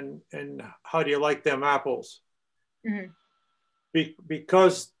area and how do you like them apples? Mm-hmm.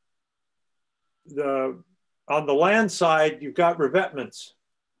 Because on the land side, you've got revetments.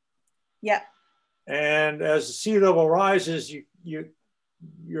 Yeah. And as the sea level rises, your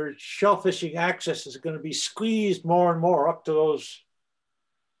shellfishing access is going to be squeezed more and more up to those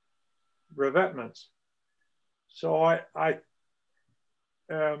revetments. So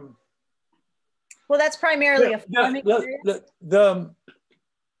well, that's primarily a farming area.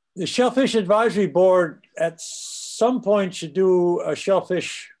 The Shellfish Advisory Board at some point should do a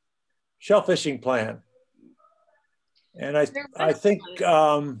shellfishing plan. And I think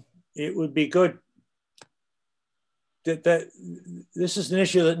it would be good that this is an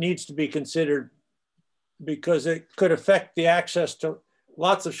issue that needs to be considered, because it could affect the access to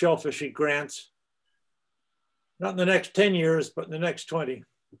lots of shellfishing grants, not in the next 10 years, but in the next 20.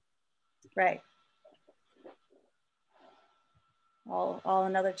 Right. All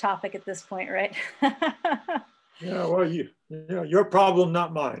another topic at this point, right? Yeah, well, your problem,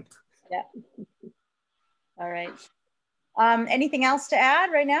 not mine. Yeah. All right. Anything else to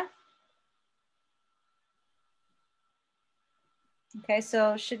add right now? Okay,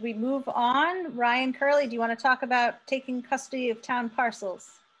 so should we move on? Ryan Curley, do you want to talk about taking custody of town parcels?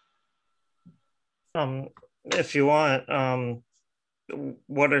 If you want,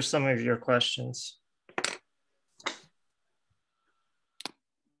 what are some of your questions?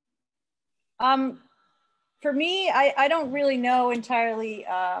 For me, I don't really know entirely,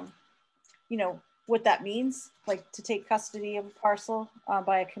 you know, what that means, like to take custody of a parcel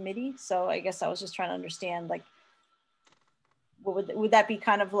by a committee. So I guess I was just trying to understand, like, what would that be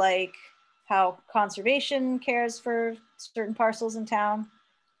kind of like how conservation cares for certain parcels in town?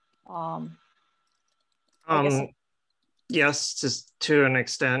 Yes, just to an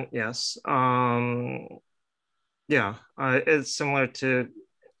extent, yes. Yeah, it's similar to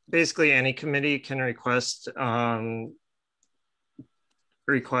basically any committee can request town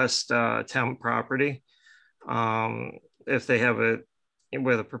property if they have it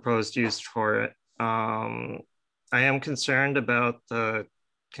with a proposed use for it. I am concerned about the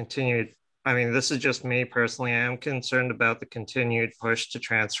continued, I mean, this is just me personally, I am concerned about the continued push to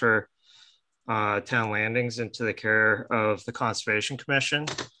transfer town landings into the care of the Conservation Commission.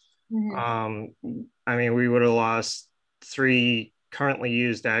 Mm-hmm. I mean, we would have lost 3 currently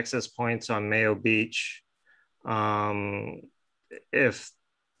used access points on Mayo Beach if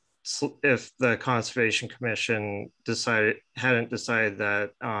the Conservation Commission hadn't decided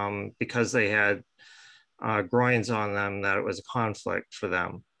that because they had groins on them, that it was a conflict for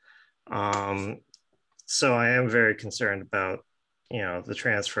them. So I am very concerned about, you know, the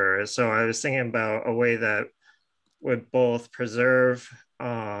transfer. So I was thinking about a way that would both preserve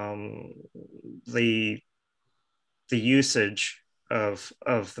the usage of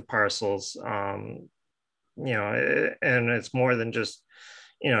the parcels, you know, and it's more than just,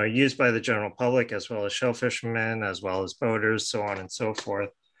 you know, used by the general public as well as shell fishermen, as well as boaters, so on and so forth.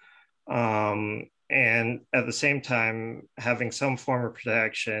 And at the same time, having some form of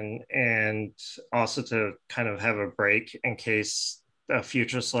protection, and also to kind of have a break in case a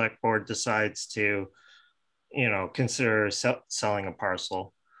future select board decides to, you know, consider selling a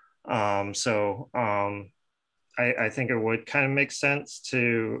parcel. I think it would kind of make sense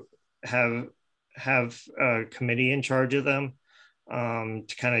to have a committee in charge of them,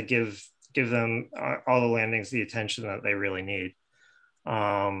 to kind of give them all the landings the attention that they really need.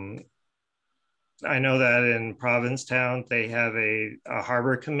 I know that in Provincetown, they have a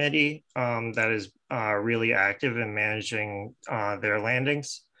harbor committee that is really active in managing their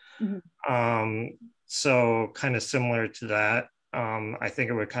landings. Mm-hmm. So kind of similar to that, I think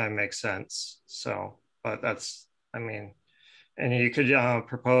it would kind of make sense. So, but that's, I mean, and you could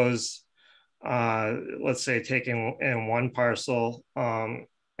propose, let's say, taking in one parcel and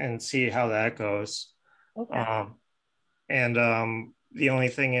see how that goes. Okay. The only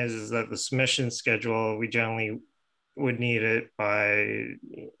thing is that the submission schedule, we generally would need it by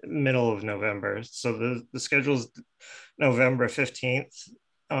middle of November. So the schedule's November 15th.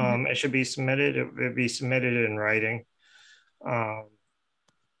 Mm-hmm. It should be submitted. It would be submitted in writing. But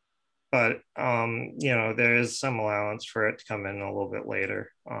you know, there is some allowance for it to come in a little bit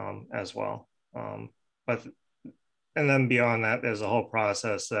later as well. And then beyond that, there's a whole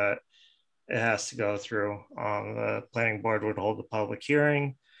process that it has to go through. The planning board would hold a public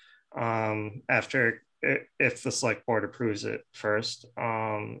hearing after, if the select board approves it first,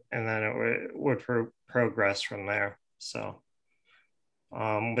 and then it would progress from there. So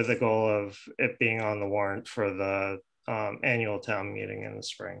with the goal of it being on the warrant for the annual town meeting in the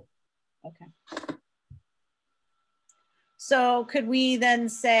spring. Okay. So could we then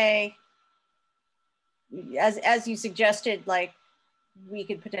say, as you suggested, like, we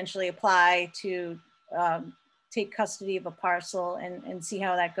could potentially apply to take custody of a parcel and see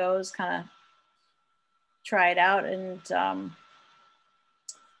how that goes, kind of try it out and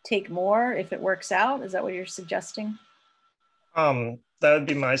take more if it works out? Is that what you're suggesting? That would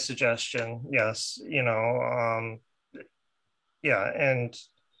be my suggestion, yes. You know, yeah, and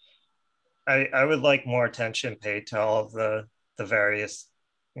I would like more attention paid to all of the various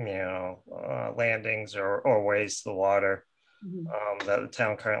landings or ways to the water Mhm. that the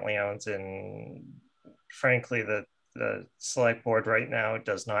town currently owns. And frankly, the select board right now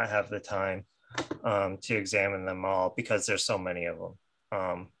does not have the time to examine them all because there's so many of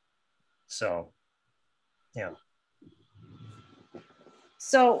them. So, yeah.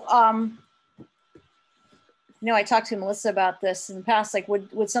 So, I talked to Melissa about this in the past, like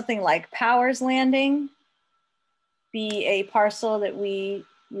would something like Powers Landing be a parcel that we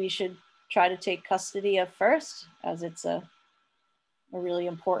should try to take custody of first, as it's a really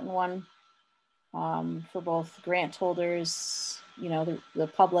important one for both grant holders, the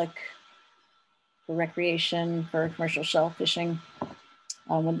public, for recreation, for commercial shell fishing.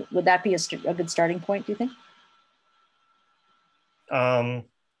 Would that be a good starting point, do you think?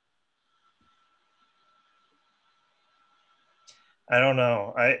 I don't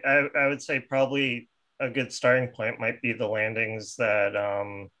know. I would say probably a good starting point might be the landings that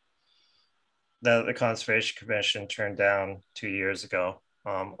that the Conservation Commission turned down 2 years ago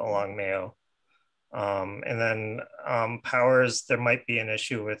along Mayo. And then Powers, there might be an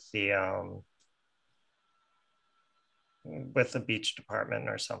issue with the beach department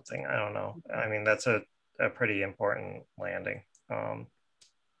or something. I don't know. I mean, that's a pretty important landing.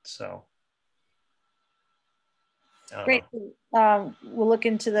 So. Great. We'll look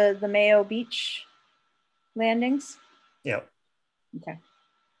into the Mayo Beach landings. Yep. Okay.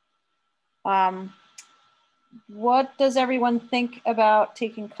 What does everyone think about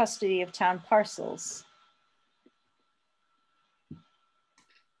taking custody of town parcels?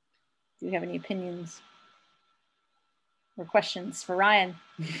 Do you have any opinions or questions for Ryan?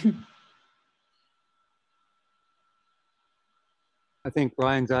 I think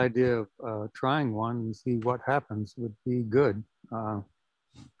Ryan's idea of trying one and see what happens would be good.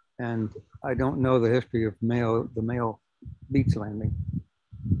 And I don't know the history of the Mayo Beach Landing,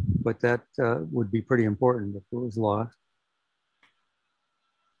 but that would be pretty important if it was lost.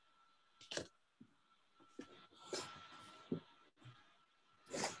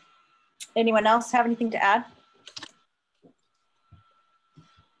 Anyone else have anything to add?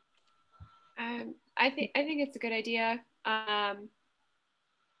 I think it's a good idea.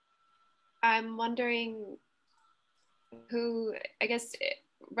 I'm wondering who, I guess,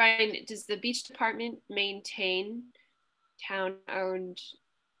 Ryan, does the beach department maintain town-owned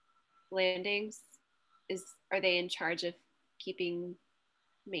landings? Are they in charge of keeping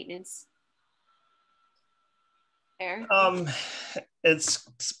maintenance there? It's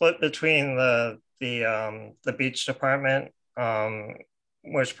split between the beach department,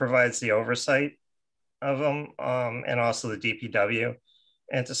 which provides the oversight of them, and also the DPW,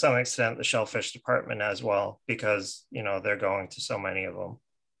 and to some extent the shellfish department as well, because they're going to so many of them.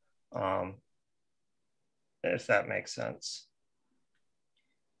 If that makes sense.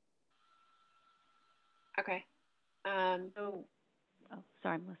 Okay. Sorry,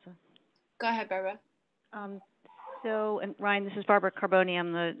 Melissa. Go ahead, Barbara. And Ryan, this is Barbara Carboni.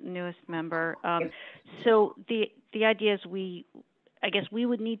 I'm the newest member. So the idea is I guess we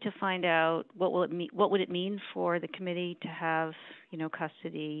would need to find out what would it mean for the committee to have,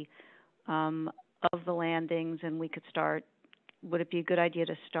 custody of the landings, and we could start. Would it be a good idea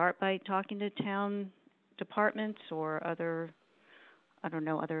to start by talking to town departments or other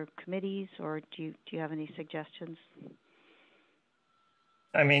committees, or do you have any suggestions?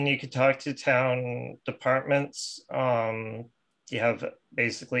 I mean, you could talk to town departments. You have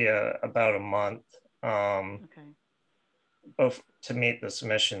basically about a month both to meet the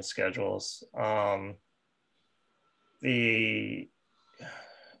submission schedules.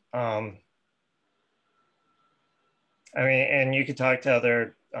 I mean, and you could talk to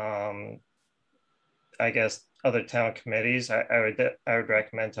other, I guess, other town committees. I would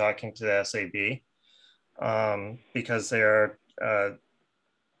recommend talking to the SAB because they're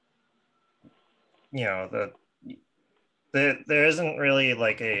there isn't really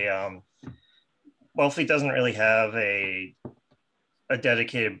like a Wellfleet doesn't really have a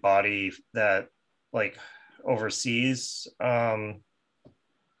dedicated body that like oversees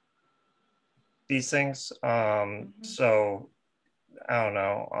these things. So I don't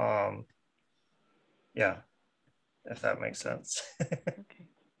know. Yeah, if that makes sense.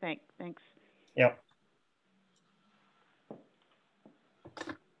 Okay, thanks. Yep.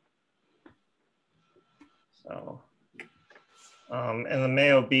 So, and the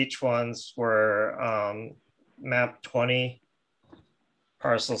Mayo Beach ones were map 20,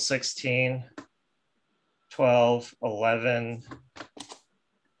 parcel 16, 12, 11,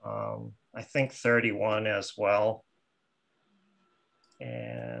 I think 31 as well.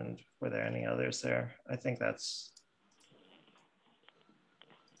 And were there any others there? I think that's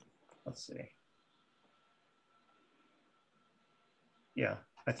let's see. Yeah,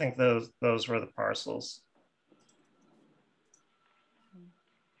 I think those were the parcels.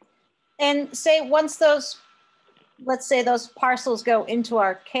 And say once those, let's say those parcels go into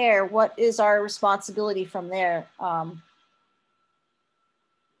our care, what is our responsibility from there? Well,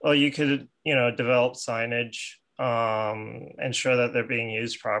 you could, you know, develop signage, ensure that they're being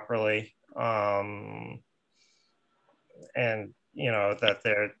used properly, and, you know, that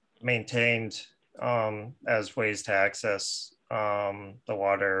they're maintained as ways to access the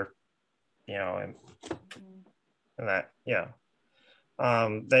water, you know, and that, yeah.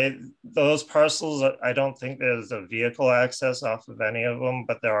 Those parcels, I don't think there's a vehicle access off of any of them,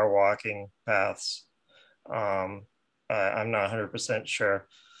 but there are walking paths. I'm not 100% sure.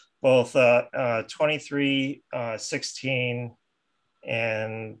 Both 23, 16,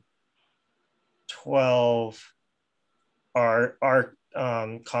 and 12 are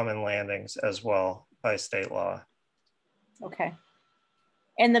common landings as well by state law. Okay.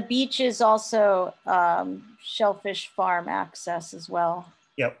 And the beach is also Shellfish Farm access as well.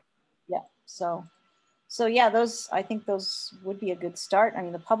 Yep. Yeah. So yeah, those, I think those would be a good start. I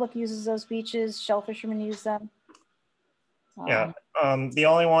mean, the public uses those beaches, shellfishermen use them. Yeah. The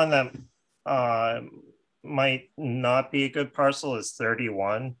only one that might not be a good parcel is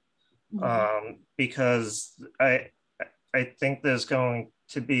 31, because I think there's going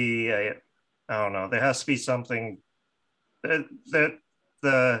to be I don't know, there has to be something that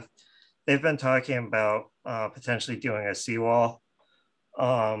they've been talking about potentially doing a seawall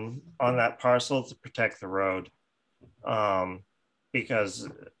on that parcel to protect the road, but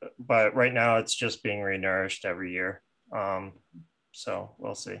right now it's just being renourished every year, so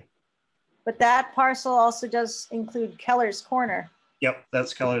we'll see. But that parcel also does include Keller's Corner. Yep,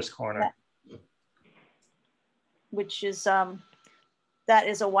 that's Keller's Corner. Which is, that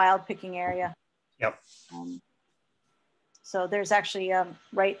is a wild picking area. Yep. So there's actually,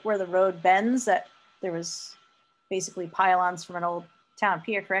 right where the road bends, that there was basically pylons from an old town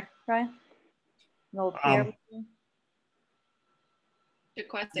pier, correct, Brian? An old pier.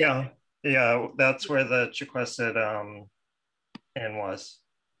 Yeah, that's where the Chequested Inn was.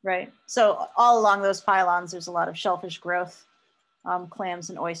 Right. So all along those pylons, there's a lot of shellfish growth, clams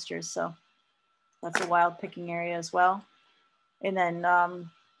and oysters. So that's a wild picking area as well. And then,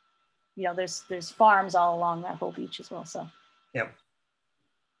 you know, there's farms all along that whole beach as well. So. Yep.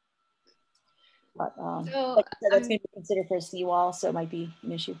 But like I said, that's going to be considered for a seawall, so it might be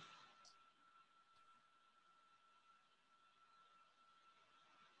an issue.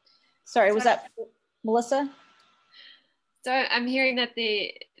 Sorry, was that Melissa? So I'm hearing that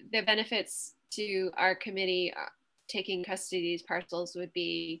the benefits to our committee taking custody of these parcels would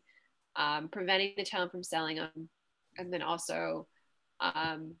be preventing the town from selling them, and then also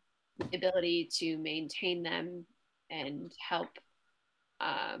the ability to maintain them and help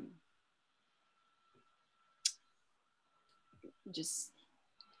I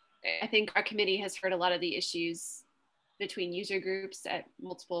think our committee has heard a lot of the issues between user groups at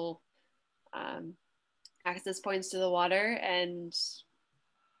multiple access points to the water, and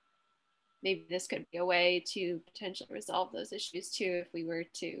maybe this could be a way to potentially resolve those issues too if we were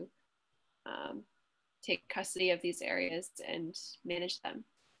to take custody of these areas and manage them.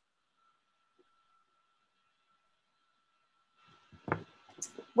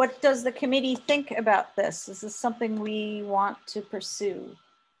 What does the committee think about this? Is this something we want to pursue?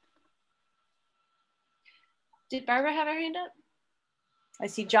 Did Barbara have her hand up? I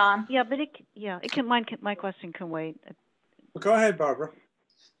see John. Yeah, but my question can wait. Go ahead, Barbara.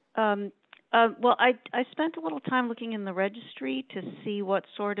 Well, I spent a little time looking in the registry to see what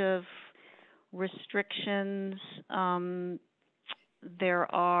sort of restrictions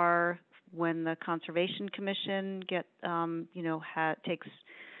there are when the Conservation Commission takes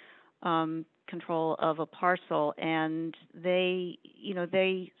control of a parcel, and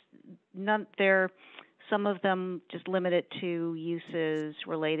some of them just limit it to uses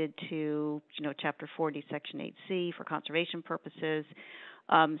related to, Chapter 40, Section 8C for conservation purposes.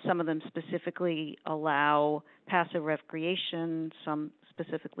 Some of them specifically allow passive recreation. Some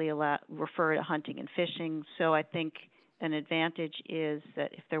specifically refer to hunting and fishing. So I think an advantage is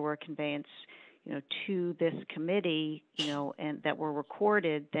that if there were a conveyance, to this committee, and that were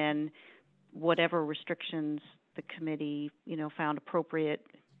recorded, then whatever restrictions the committee, found appropriate,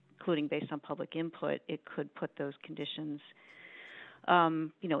 including based on public input, it could put those conditions,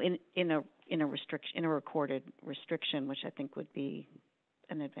 in a recorded restriction, which I think would be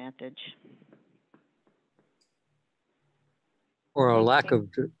an advantage. Or a lack of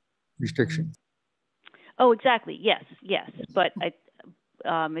restriction. Oh, exactly. Yes. But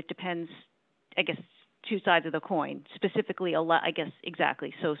it depends, I guess, two sides of the coin. Specifically, I guess,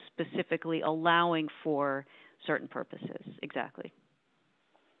 exactly. So specifically allowing for certain purposes, exactly.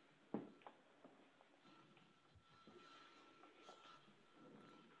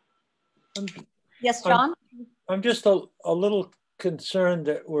 Yes, John? I'm just a little concerned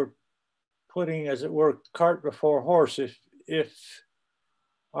that we're putting, as it were, cart before horse. If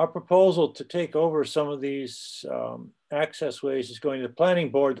our proposal to take over some of these access ways is going to the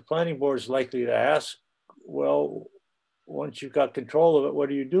planning board is likely to ask, well, once you've got control of it, what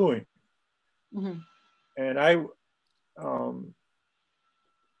are you doing? Mm-hmm. And I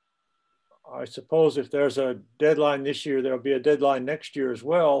suppose if there's a deadline this year, there'll be a deadline next year as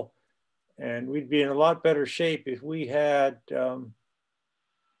well. And we'd be in a lot better shape if we had a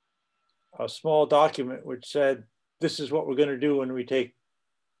small document which said, this is what we're going to do when we take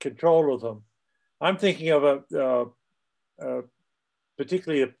control of them. I'm thinking of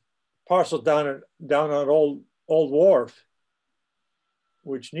particularly a parcel down on Old Wharf,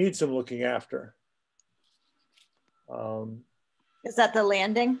 which needs some looking after. Is that the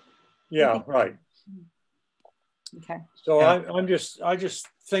landing? Yeah, right. Okay. So Yeah. I just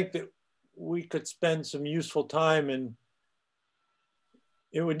think that we could spend some useful time, and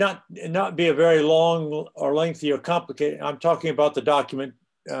it would not be a very long or lengthy or complicated. I'm talking about the document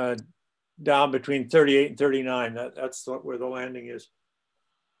down between 38 and 39. That's where the landing is.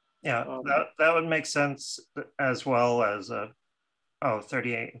 Yeah, that would make sense, as well as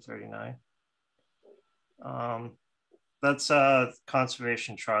 38 and 39. That's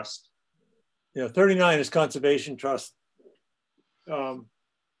Conservation Trust. Yeah, 39 is Conservation Trust.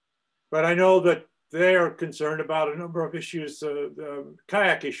 But I know that they are concerned about a number of issues, the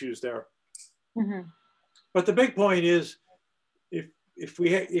kayak issues there. Mm-hmm. But the big point is, if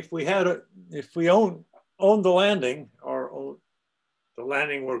we own the landing, or the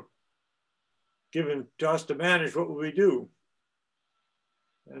landing were given to us to manage, what would we do?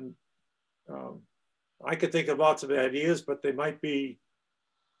 And I could think of lots of ideas, but they might be,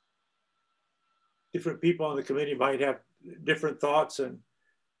 different people on the committee might have different thoughts, and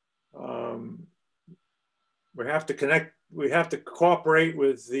we have to cooperate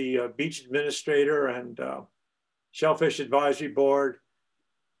with the beach administrator and Shellfish Advisory Board.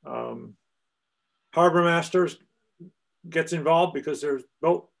 Harbor Masters gets involved because there's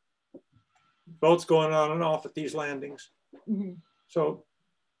boats going on and off at these landings. Mm-hmm. So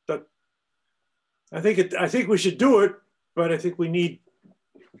that I think we should do it, but I think we need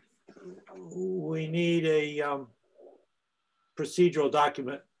a procedural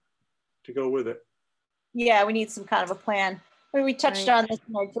document to go with it. Yeah, we need some kind of a plan. I mean, we touched on this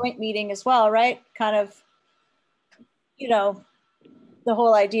in our joint meeting as well, right? Kind of, you know, the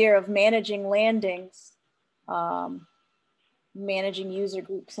whole idea of managing landings, managing user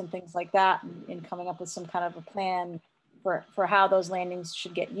groups and things like that, and coming up with some kind of a plan for how those landings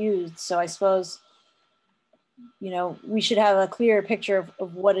should get used. So I suppose, you know, we should have a clearer picture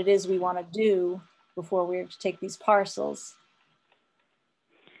of what it is we want to do before we're to take these parcels.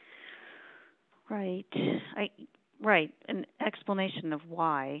 Right. Right. An explanation of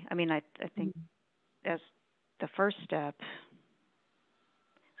why. I mean, I think as the first step,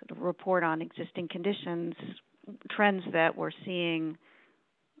 sort of report on existing conditions, trends that we're seeing.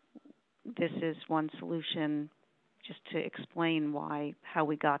 This is one solution, just to explain how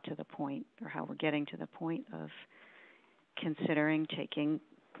we got to the point, or how we're getting to the point of considering taking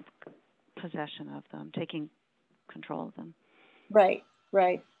possession of them, taking control of them. Right.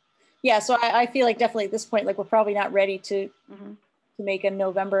 Right. Yeah, so I feel like definitely at this point, like we're probably not ready to make a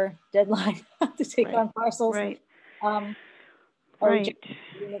November deadline to take on parcels. Right. Are we just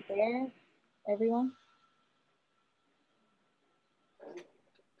doing it there, everyone?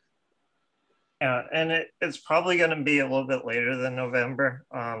 Yeah, and it's probably going to be a little bit later than November,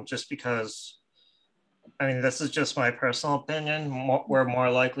 just because, I mean, this is just my personal opinion. We're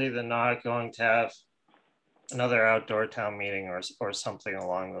more likely than not going to have another outdoor town meeting or something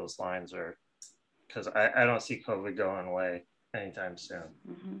along those lines, or because I don't see COVID going away anytime soon.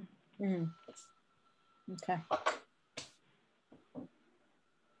 Mm-hmm. Mm-hmm. Okay.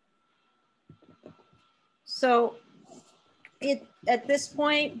 So at this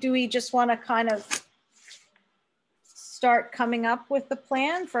point, do we just want to kind of start coming up with the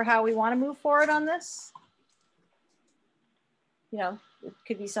plan for how we want to move forward on this? You know, it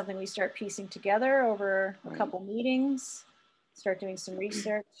could be something we start piecing together over a couple meetings, start doing some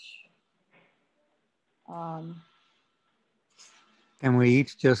research. Can we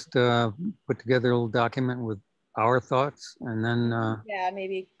each just put together a little document with our thoughts and then yeah,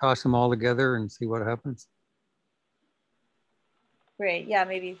 maybe toss them all together and see what happens? great. Yeah,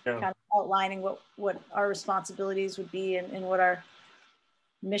 maybe Yeah. kind of outlining what our responsibilities would be and what our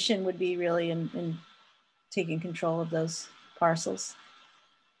mission would be really in taking control of those parcels.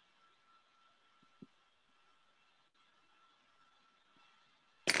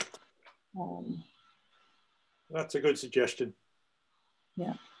 That's a good suggestion.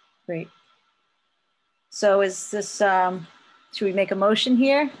 Yeah, great. So is this, should we make a motion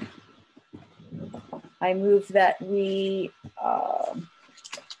here? I move that we,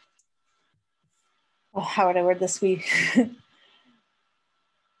 how would I word this? We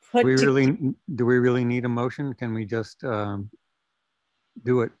put Do we really need a motion? Can we just do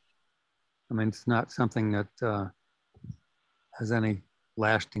it? I mean, it's not something that has any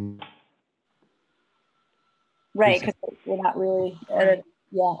lasting. right, because we're not really, Right.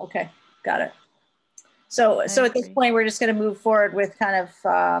 yeah, okay, got it. So at this point, we're just going to move forward with kind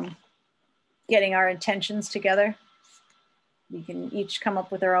of getting our intentions together. We can each come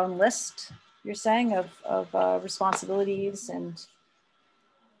up with our own list, you're saying, of responsibilities and,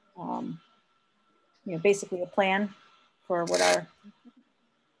 you know, basically a plan for what our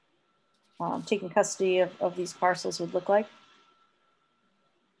taking custody of these parcels would look like.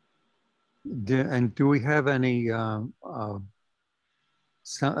 And do we have any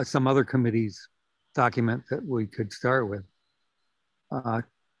some other committees document that we could start with?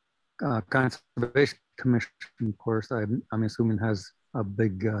 Conservation Commission, of course, I'm assuming has a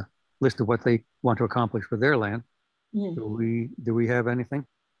big list of what they want to accomplish with their land. Mm-hmm. Do we have anything?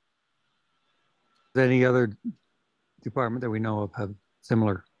 Does any other department that we know of have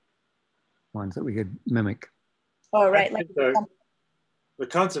similar ones that we could mimic? Oh, right. Like the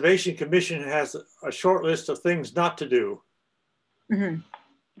Conservation Commission has a short list of things not to do. Mm-hmm.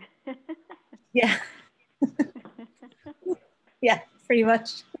 Yeah. Yeah, pretty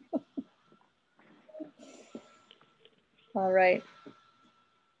much. All right.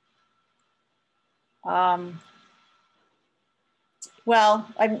 Well,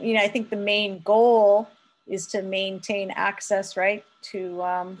 I think the main goal is to maintain access, right,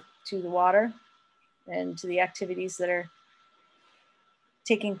 to the water and to the activities that are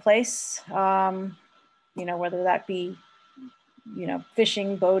taking place. You know, whether that be, you know,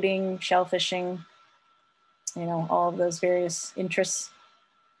 fishing, boating, shellfishing, you know, all of those various interests.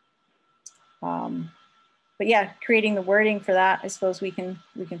 But yeah, creating the wording for that, I suppose we can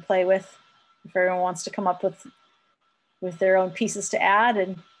play with if everyone wants to come up with their own pieces to add.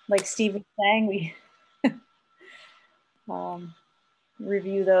 And like Steve was saying, we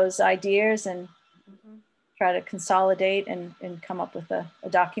review those ideas and try to consolidate and come up with a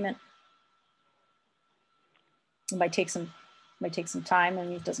document. It might take some time,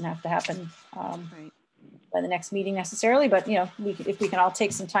 and it doesn't have to happen right. by the next meeting necessarily, but you know, if we can all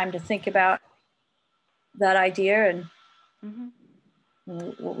take some time to think about that idea and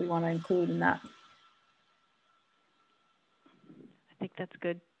what we want to include in that. I think that's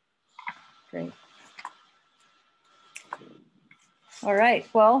good. Great. All right,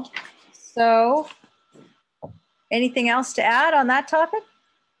 well, so anything else to add on that topic?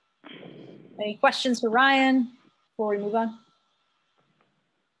 Any questions for Ryan before we move on?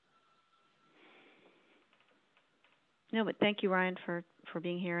 No, but thank you, Ryan, for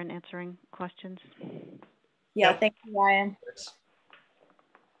being here and answering questions. Yeah, thank you, Ryan.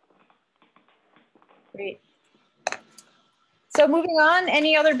 Great. So moving on,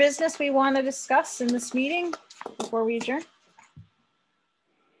 any other business we want to discuss in this meeting before we adjourn?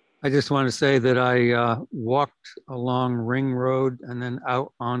 I just want to say that I walked along Ring Road and then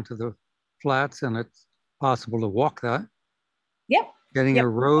out onto the flats, and it's possible to walk that. Yep. Getting a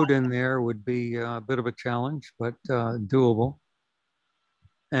road in there would be a bit of a challenge, but doable.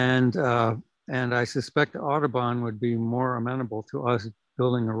 And I suspect Audubon would be more amenable to us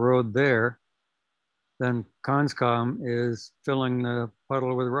building a road there than Conscom is filling the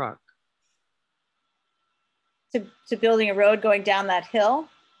puddle with rock. To building a road going down that hill?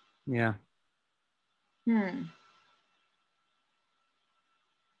 Yeah.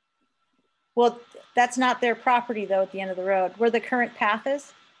 Well, that's not their property though at the end of the road. Where the current path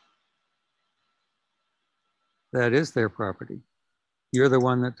is? That is their property. You're the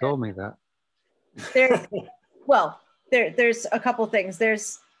one that told me that. There's a couple things.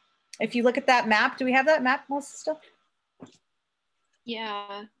 If you look at that map, do we have that map, Melissa, still?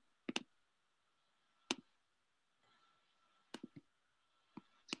 Yeah.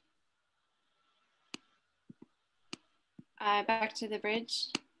 Back to the bridge.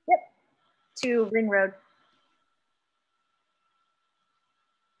 Yep. To Ring Road.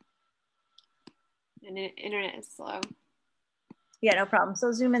 And internet is slow. Yeah, no problem.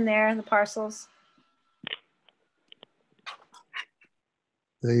 So zoom in there, the parcels.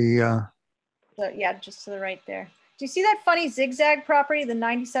 The, So yeah, just to the right there. Do you see that funny zigzag property, the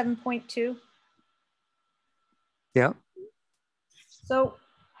 97.2? yeah, So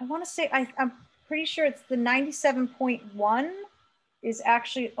I want to say, I'm pretty sure it's the 97.1 is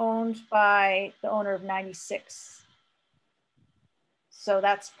actually owned by the owner of 96. So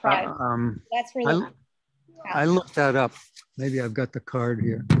that's private. That's where the I looked that up. Maybe I've got the card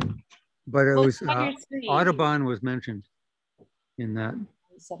here, but it Well, was it's on your screen. Audubon was mentioned in that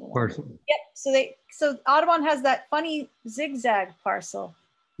parcel. Yep. So Audubon has that funny zigzag parcel.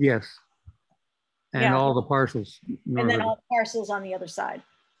 Yes. And Yeah. all the parcels. And then all the parcels on the other side.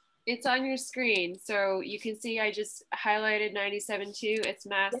 It's on your screen. So you can see I just highlighted 97.2. It's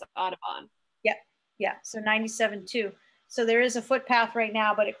Mass Audubon. Yep. Yeah. So 97.2. So there is a footpath right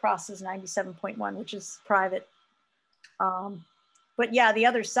now, but it crosses 97.1, which is private. But yeah, the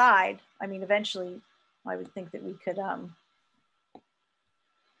other side, I mean, eventually I would think that we could,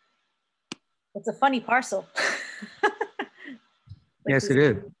 it's a funny parcel. Yes, it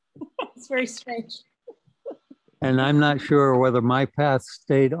is. It's very strange. And I'm not sure whether my path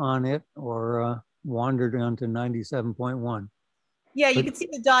stayed on it or wandered onto 97.1. Yeah, you can see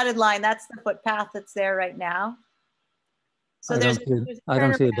the dotted line. That's the footpath that's there right now. So I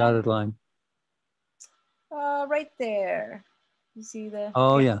don't see a dotted line. Right there. You see the?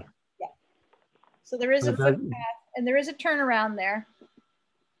 Oh, yeah. Yeah. So there is a footpath and there is a turnaround there.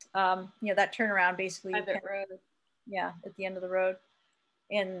 You know, that turnaround basically. Private road. Yeah, at the end of the road.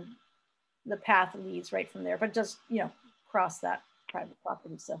 And the path leads right from there, but just, you know, cross that private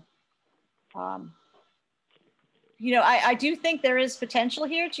property. So, you know, I do think there is potential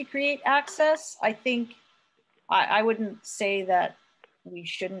here to create access. I think I wouldn't say that we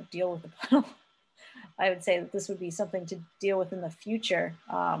shouldn't deal with the puddle. I would say that this would be something to deal with in the future.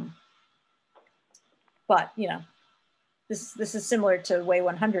 But, you know, this is similar to Way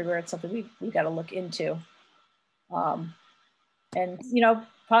 100, where it's something we got to look into. And, you know,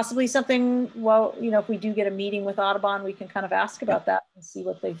 possibly something, well, you know, if we do get a meeting with Audubon, we can kind of ask about that and see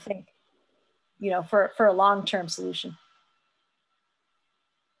what they think, you know, for a long-term solution.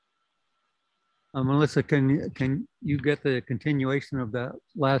 Melissa, can you get the continuation of that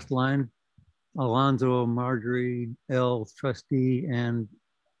last line? Alonzo, Marjorie, L, trustee, and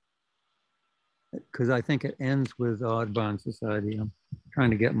because I think it ends with Audubon Society. I'm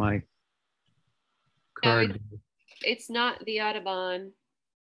trying to get my card. No, it's not the Audubon.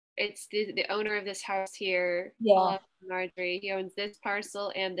 It's the owner of this house here. Yeah. Marjorie. He owns this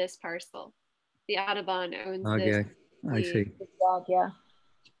parcel and this parcel. The Audubon owns okay. this. I see. Yeah.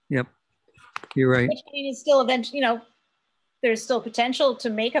 Yep. You're right. Which means still eventually, you know, there's still potential to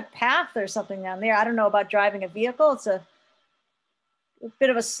make a path or something down there. I don't know about driving a vehicle. It's a bit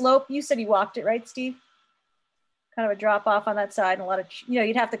of a slope. You said you walked it, right, Steve? Kind of a drop off on that side and a lot of, you know,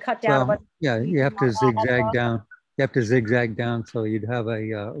 you'd have to cut down. Well, yeah, you have to zigzag down. You have to zigzag down so you'd have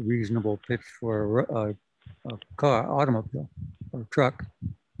a reasonable pitch for a car, automobile, or truck.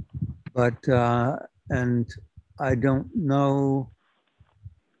 But, and I don't know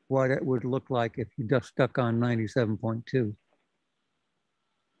what it would look like if you just stuck on 97.2.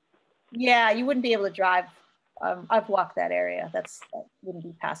 Yeah, you wouldn't be able to drive. I've walked that area. That wouldn't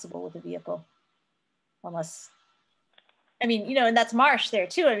be passable with a vehicle unless, I mean, you know, and that's marsh there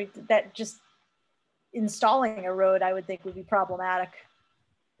too. I mean, that just installing a road, I would think would be problematic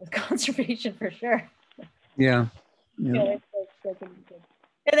with conservation for sure. Yeah. Yeah.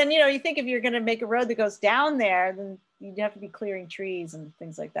 And then, you know, you think if you're going to make a road that goes down there, then you'd have to be clearing trees and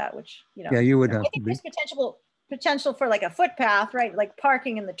things like that, which, you know, yeah, you would have I think to be. There's potential for like a footpath, right? Like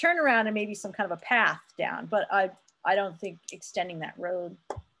parking in the turnaround and maybe some kind of a path down, but I don't think extending that road.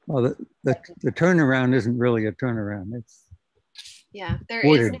 Well, the turnaround isn't really a turnaround. It's there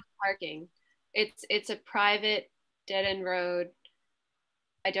wooded. is no parking. It's a private dead end road.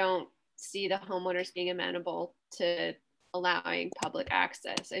 I don't see the homeowners being amenable to allowing public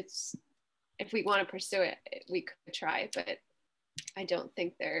access. It's, if we want to pursue it, we could try, but I don't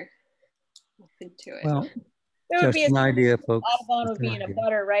think they're open to it. Well, There would be an idea, folks. Audubon would be in a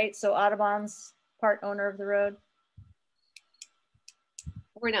butter, right? So Audubon's part owner of the road.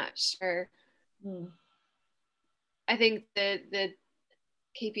 We're not sure. I think the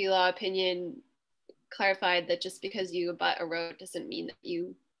KP Law opinion clarified that just because you abut a road doesn't mean that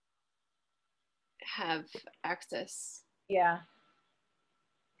you have access. Yeah.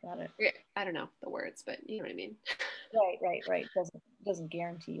 Got it. I don't know the words, but you know what I mean. Right. Doesn't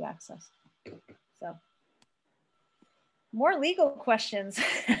guarantee you access. So more legal questions.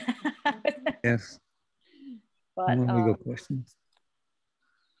 Yes. But more legal questions.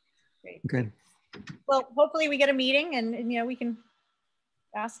 Great. Okay. Well, hopefully we get a meeting and you know, we can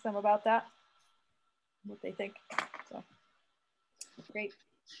ask them about that, what they think. So great.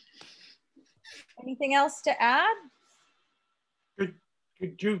 Anything else to add?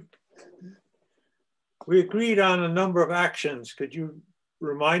 Could you, we agreed on a number of actions. Could you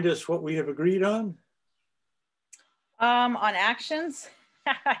remind us what we have agreed on? On actions,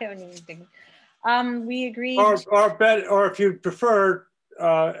 I haven't even thinking. We agreed. Or if you prefer,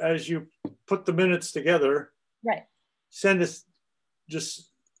 as you put the minutes together, right, send us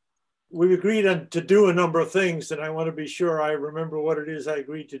we agreed on to do a number of things, and I want to be sure I remember what it is I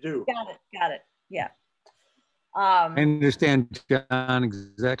agreed to do. Got it. Yeah. I understand, John,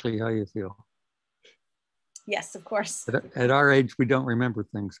 exactly how you feel. Yes, of course. At our age, we don't remember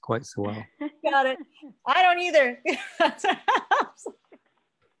things quite so well. Got it. I don't either.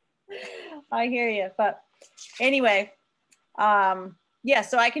 I hear you. But anyway, yeah,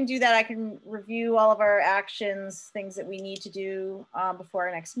 so I can do that. I can review all of our actions, things that we need to do before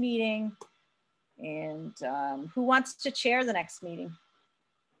our next meeting. And who wants to chair the next meeting?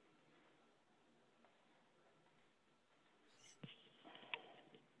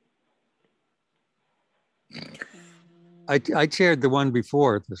 I chaired the one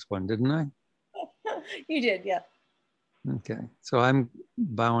before this one, didn't I? You did, yeah. Okay, so I'm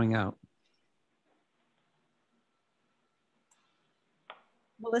bowing out.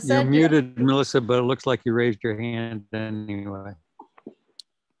 Melissa, you're muted, Melissa, but it looks like you raised your hand anyway.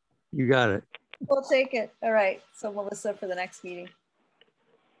 You got it. We'll take it. All right. So Melissa for the next meeting.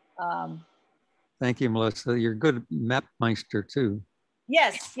 Thank you, Melissa. You're good map meister too.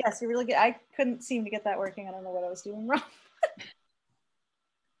 Yes, you're really good. I couldn't seem to get that working. I don't know what I was doing wrong.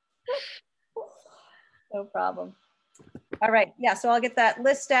 No problem. All right. Yeah. So I'll get that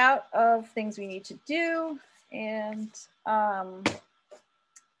list out of things we need to do. And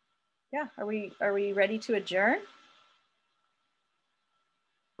yeah, are we ready to adjourn?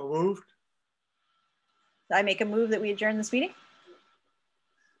 Moved. I make a move that we adjourn this meeting.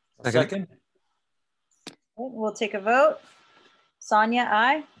 Second. We'll take a vote. Sonia,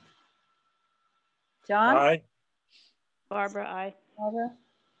 aye. John? Aye. Barbara, aye. Barbara?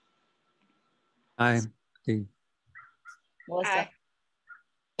 Aye. Melissa? Aye.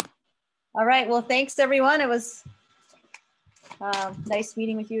 All right. Well, thanks, everyone. It was nice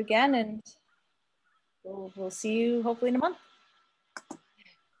meeting with you again, and we'll see you hopefully in a month.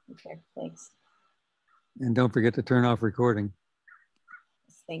 Okay, thanks. And don't forget to turn off recording.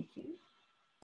 Thank you.